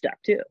 and fun stuff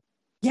too.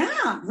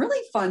 Yeah,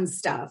 really fun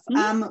stuff.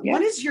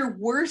 What is your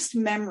worst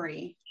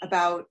memory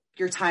about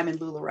your time in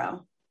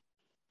LuLaRoe?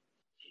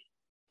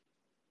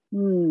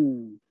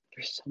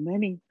 There's so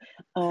many.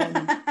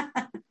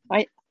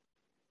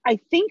 I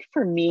think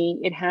for me,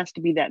 it has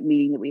to be that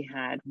meeting that we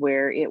had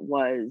where it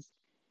was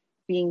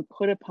being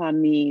put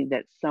upon me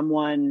that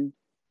someone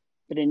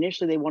that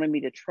initially they wanted me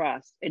to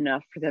trust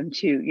enough for them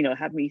to,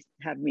 have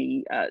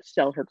me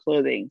sell her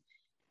clothing.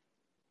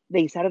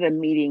 They sat at a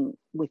meeting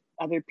with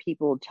other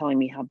people telling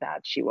me how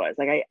bad she was.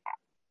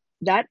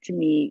 That to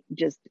me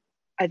just,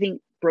 I think,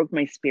 broke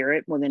my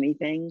spirit more than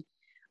anything.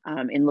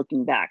 In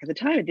looking back at the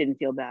time, it didn't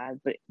feel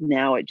bad, but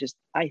now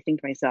I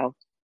think to myself,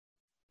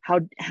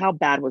 how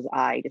bad was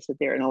I to sit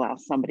there and allow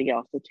somebody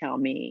else to tell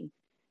me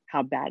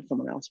how bad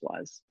someone else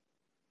was?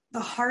 The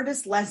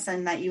hardest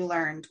lesson that you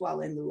learned while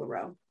in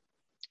LuLaRoe?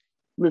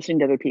 Listening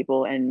to other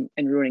people and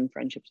ruining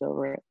friendships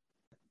over it.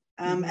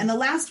 And the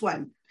last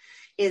one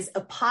is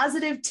a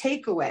positive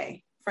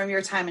takeaway from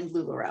your time in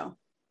LuLaRoe.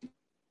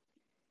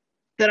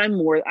 That I'm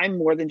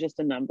more than just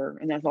a number,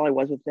 and that's all I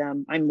was with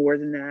them. I'm more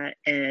than that,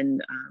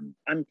 and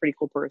I'm a pretty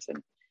cool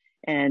person,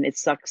 and it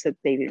sucks that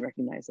they didn't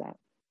recognize that.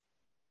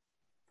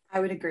 I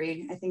would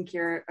agree. I think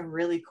you're a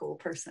really cool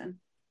person.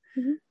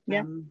 Mm-hmm.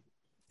 Yeah.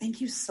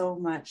 Thank you so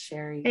much,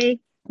 Sheri. Hey,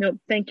 no,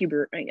 thank you,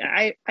 Bert.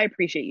 I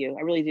appreciate you.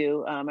 I really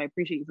do. I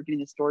appreciate you for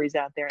getting the stories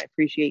out there. I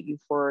appreciate you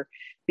for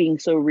being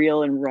so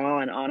real and raw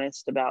and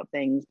honest about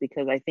things,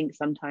 because I think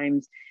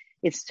sometimes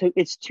it's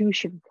too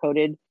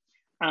sugar-coated.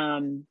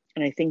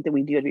 And I think that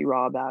we do have to be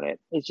raw about it.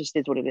 It just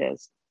is what it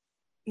is.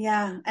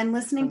 Yeah. And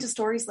listening to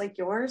stories like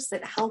yours,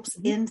 that helps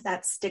end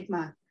that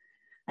stigma.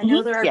 I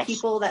know there are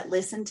people that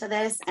listen to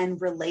this and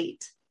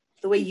relate.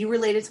 The way you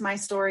related to my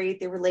story,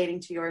 they're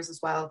relating to yours as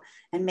well.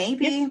 And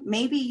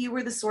maybe you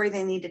were the story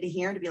they needed to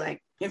hear to be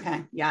like,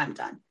 okay, yeah, I'm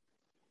done.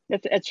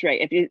 That's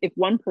right. If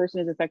one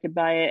person is affected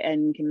by it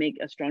and can make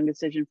a strong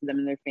decision for them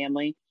and their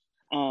family,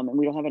 and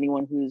we don't have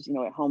anyone who's,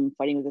 at home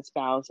fighting with a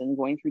spouse and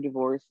going through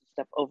divorce and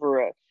stuff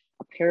over a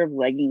pair of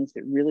leggings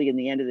that really, in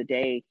the end of the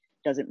day,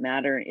 doesn't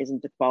matter and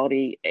isn't the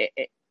quality,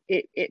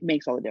 it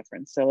makes all the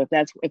difference. So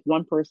if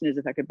one person is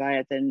affected by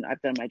it, then I've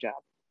done my job.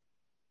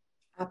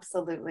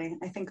 Absolutely.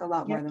 I think a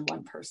lot more than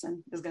one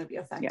person is going to be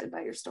affected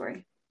by your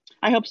story.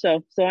 I hope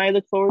so. So I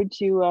look forward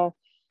to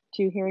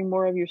hearing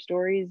more of your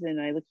stories,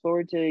 and I look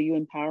forward to you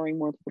empowering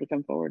more people to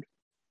come forward.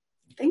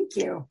 Thank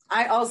you.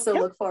 I also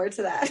look forward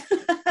to that.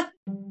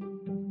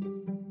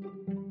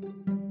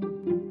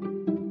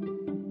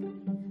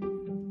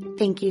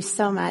 Thank you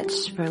so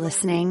much for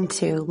listening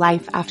to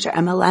Life After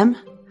MLM.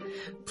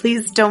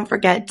 Please don't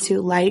forget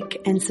to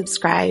like and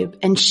subscribe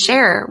and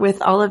share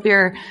with all of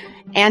your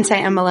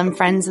anti-MLM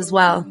friends as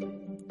well.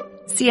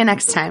 See you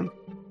next time.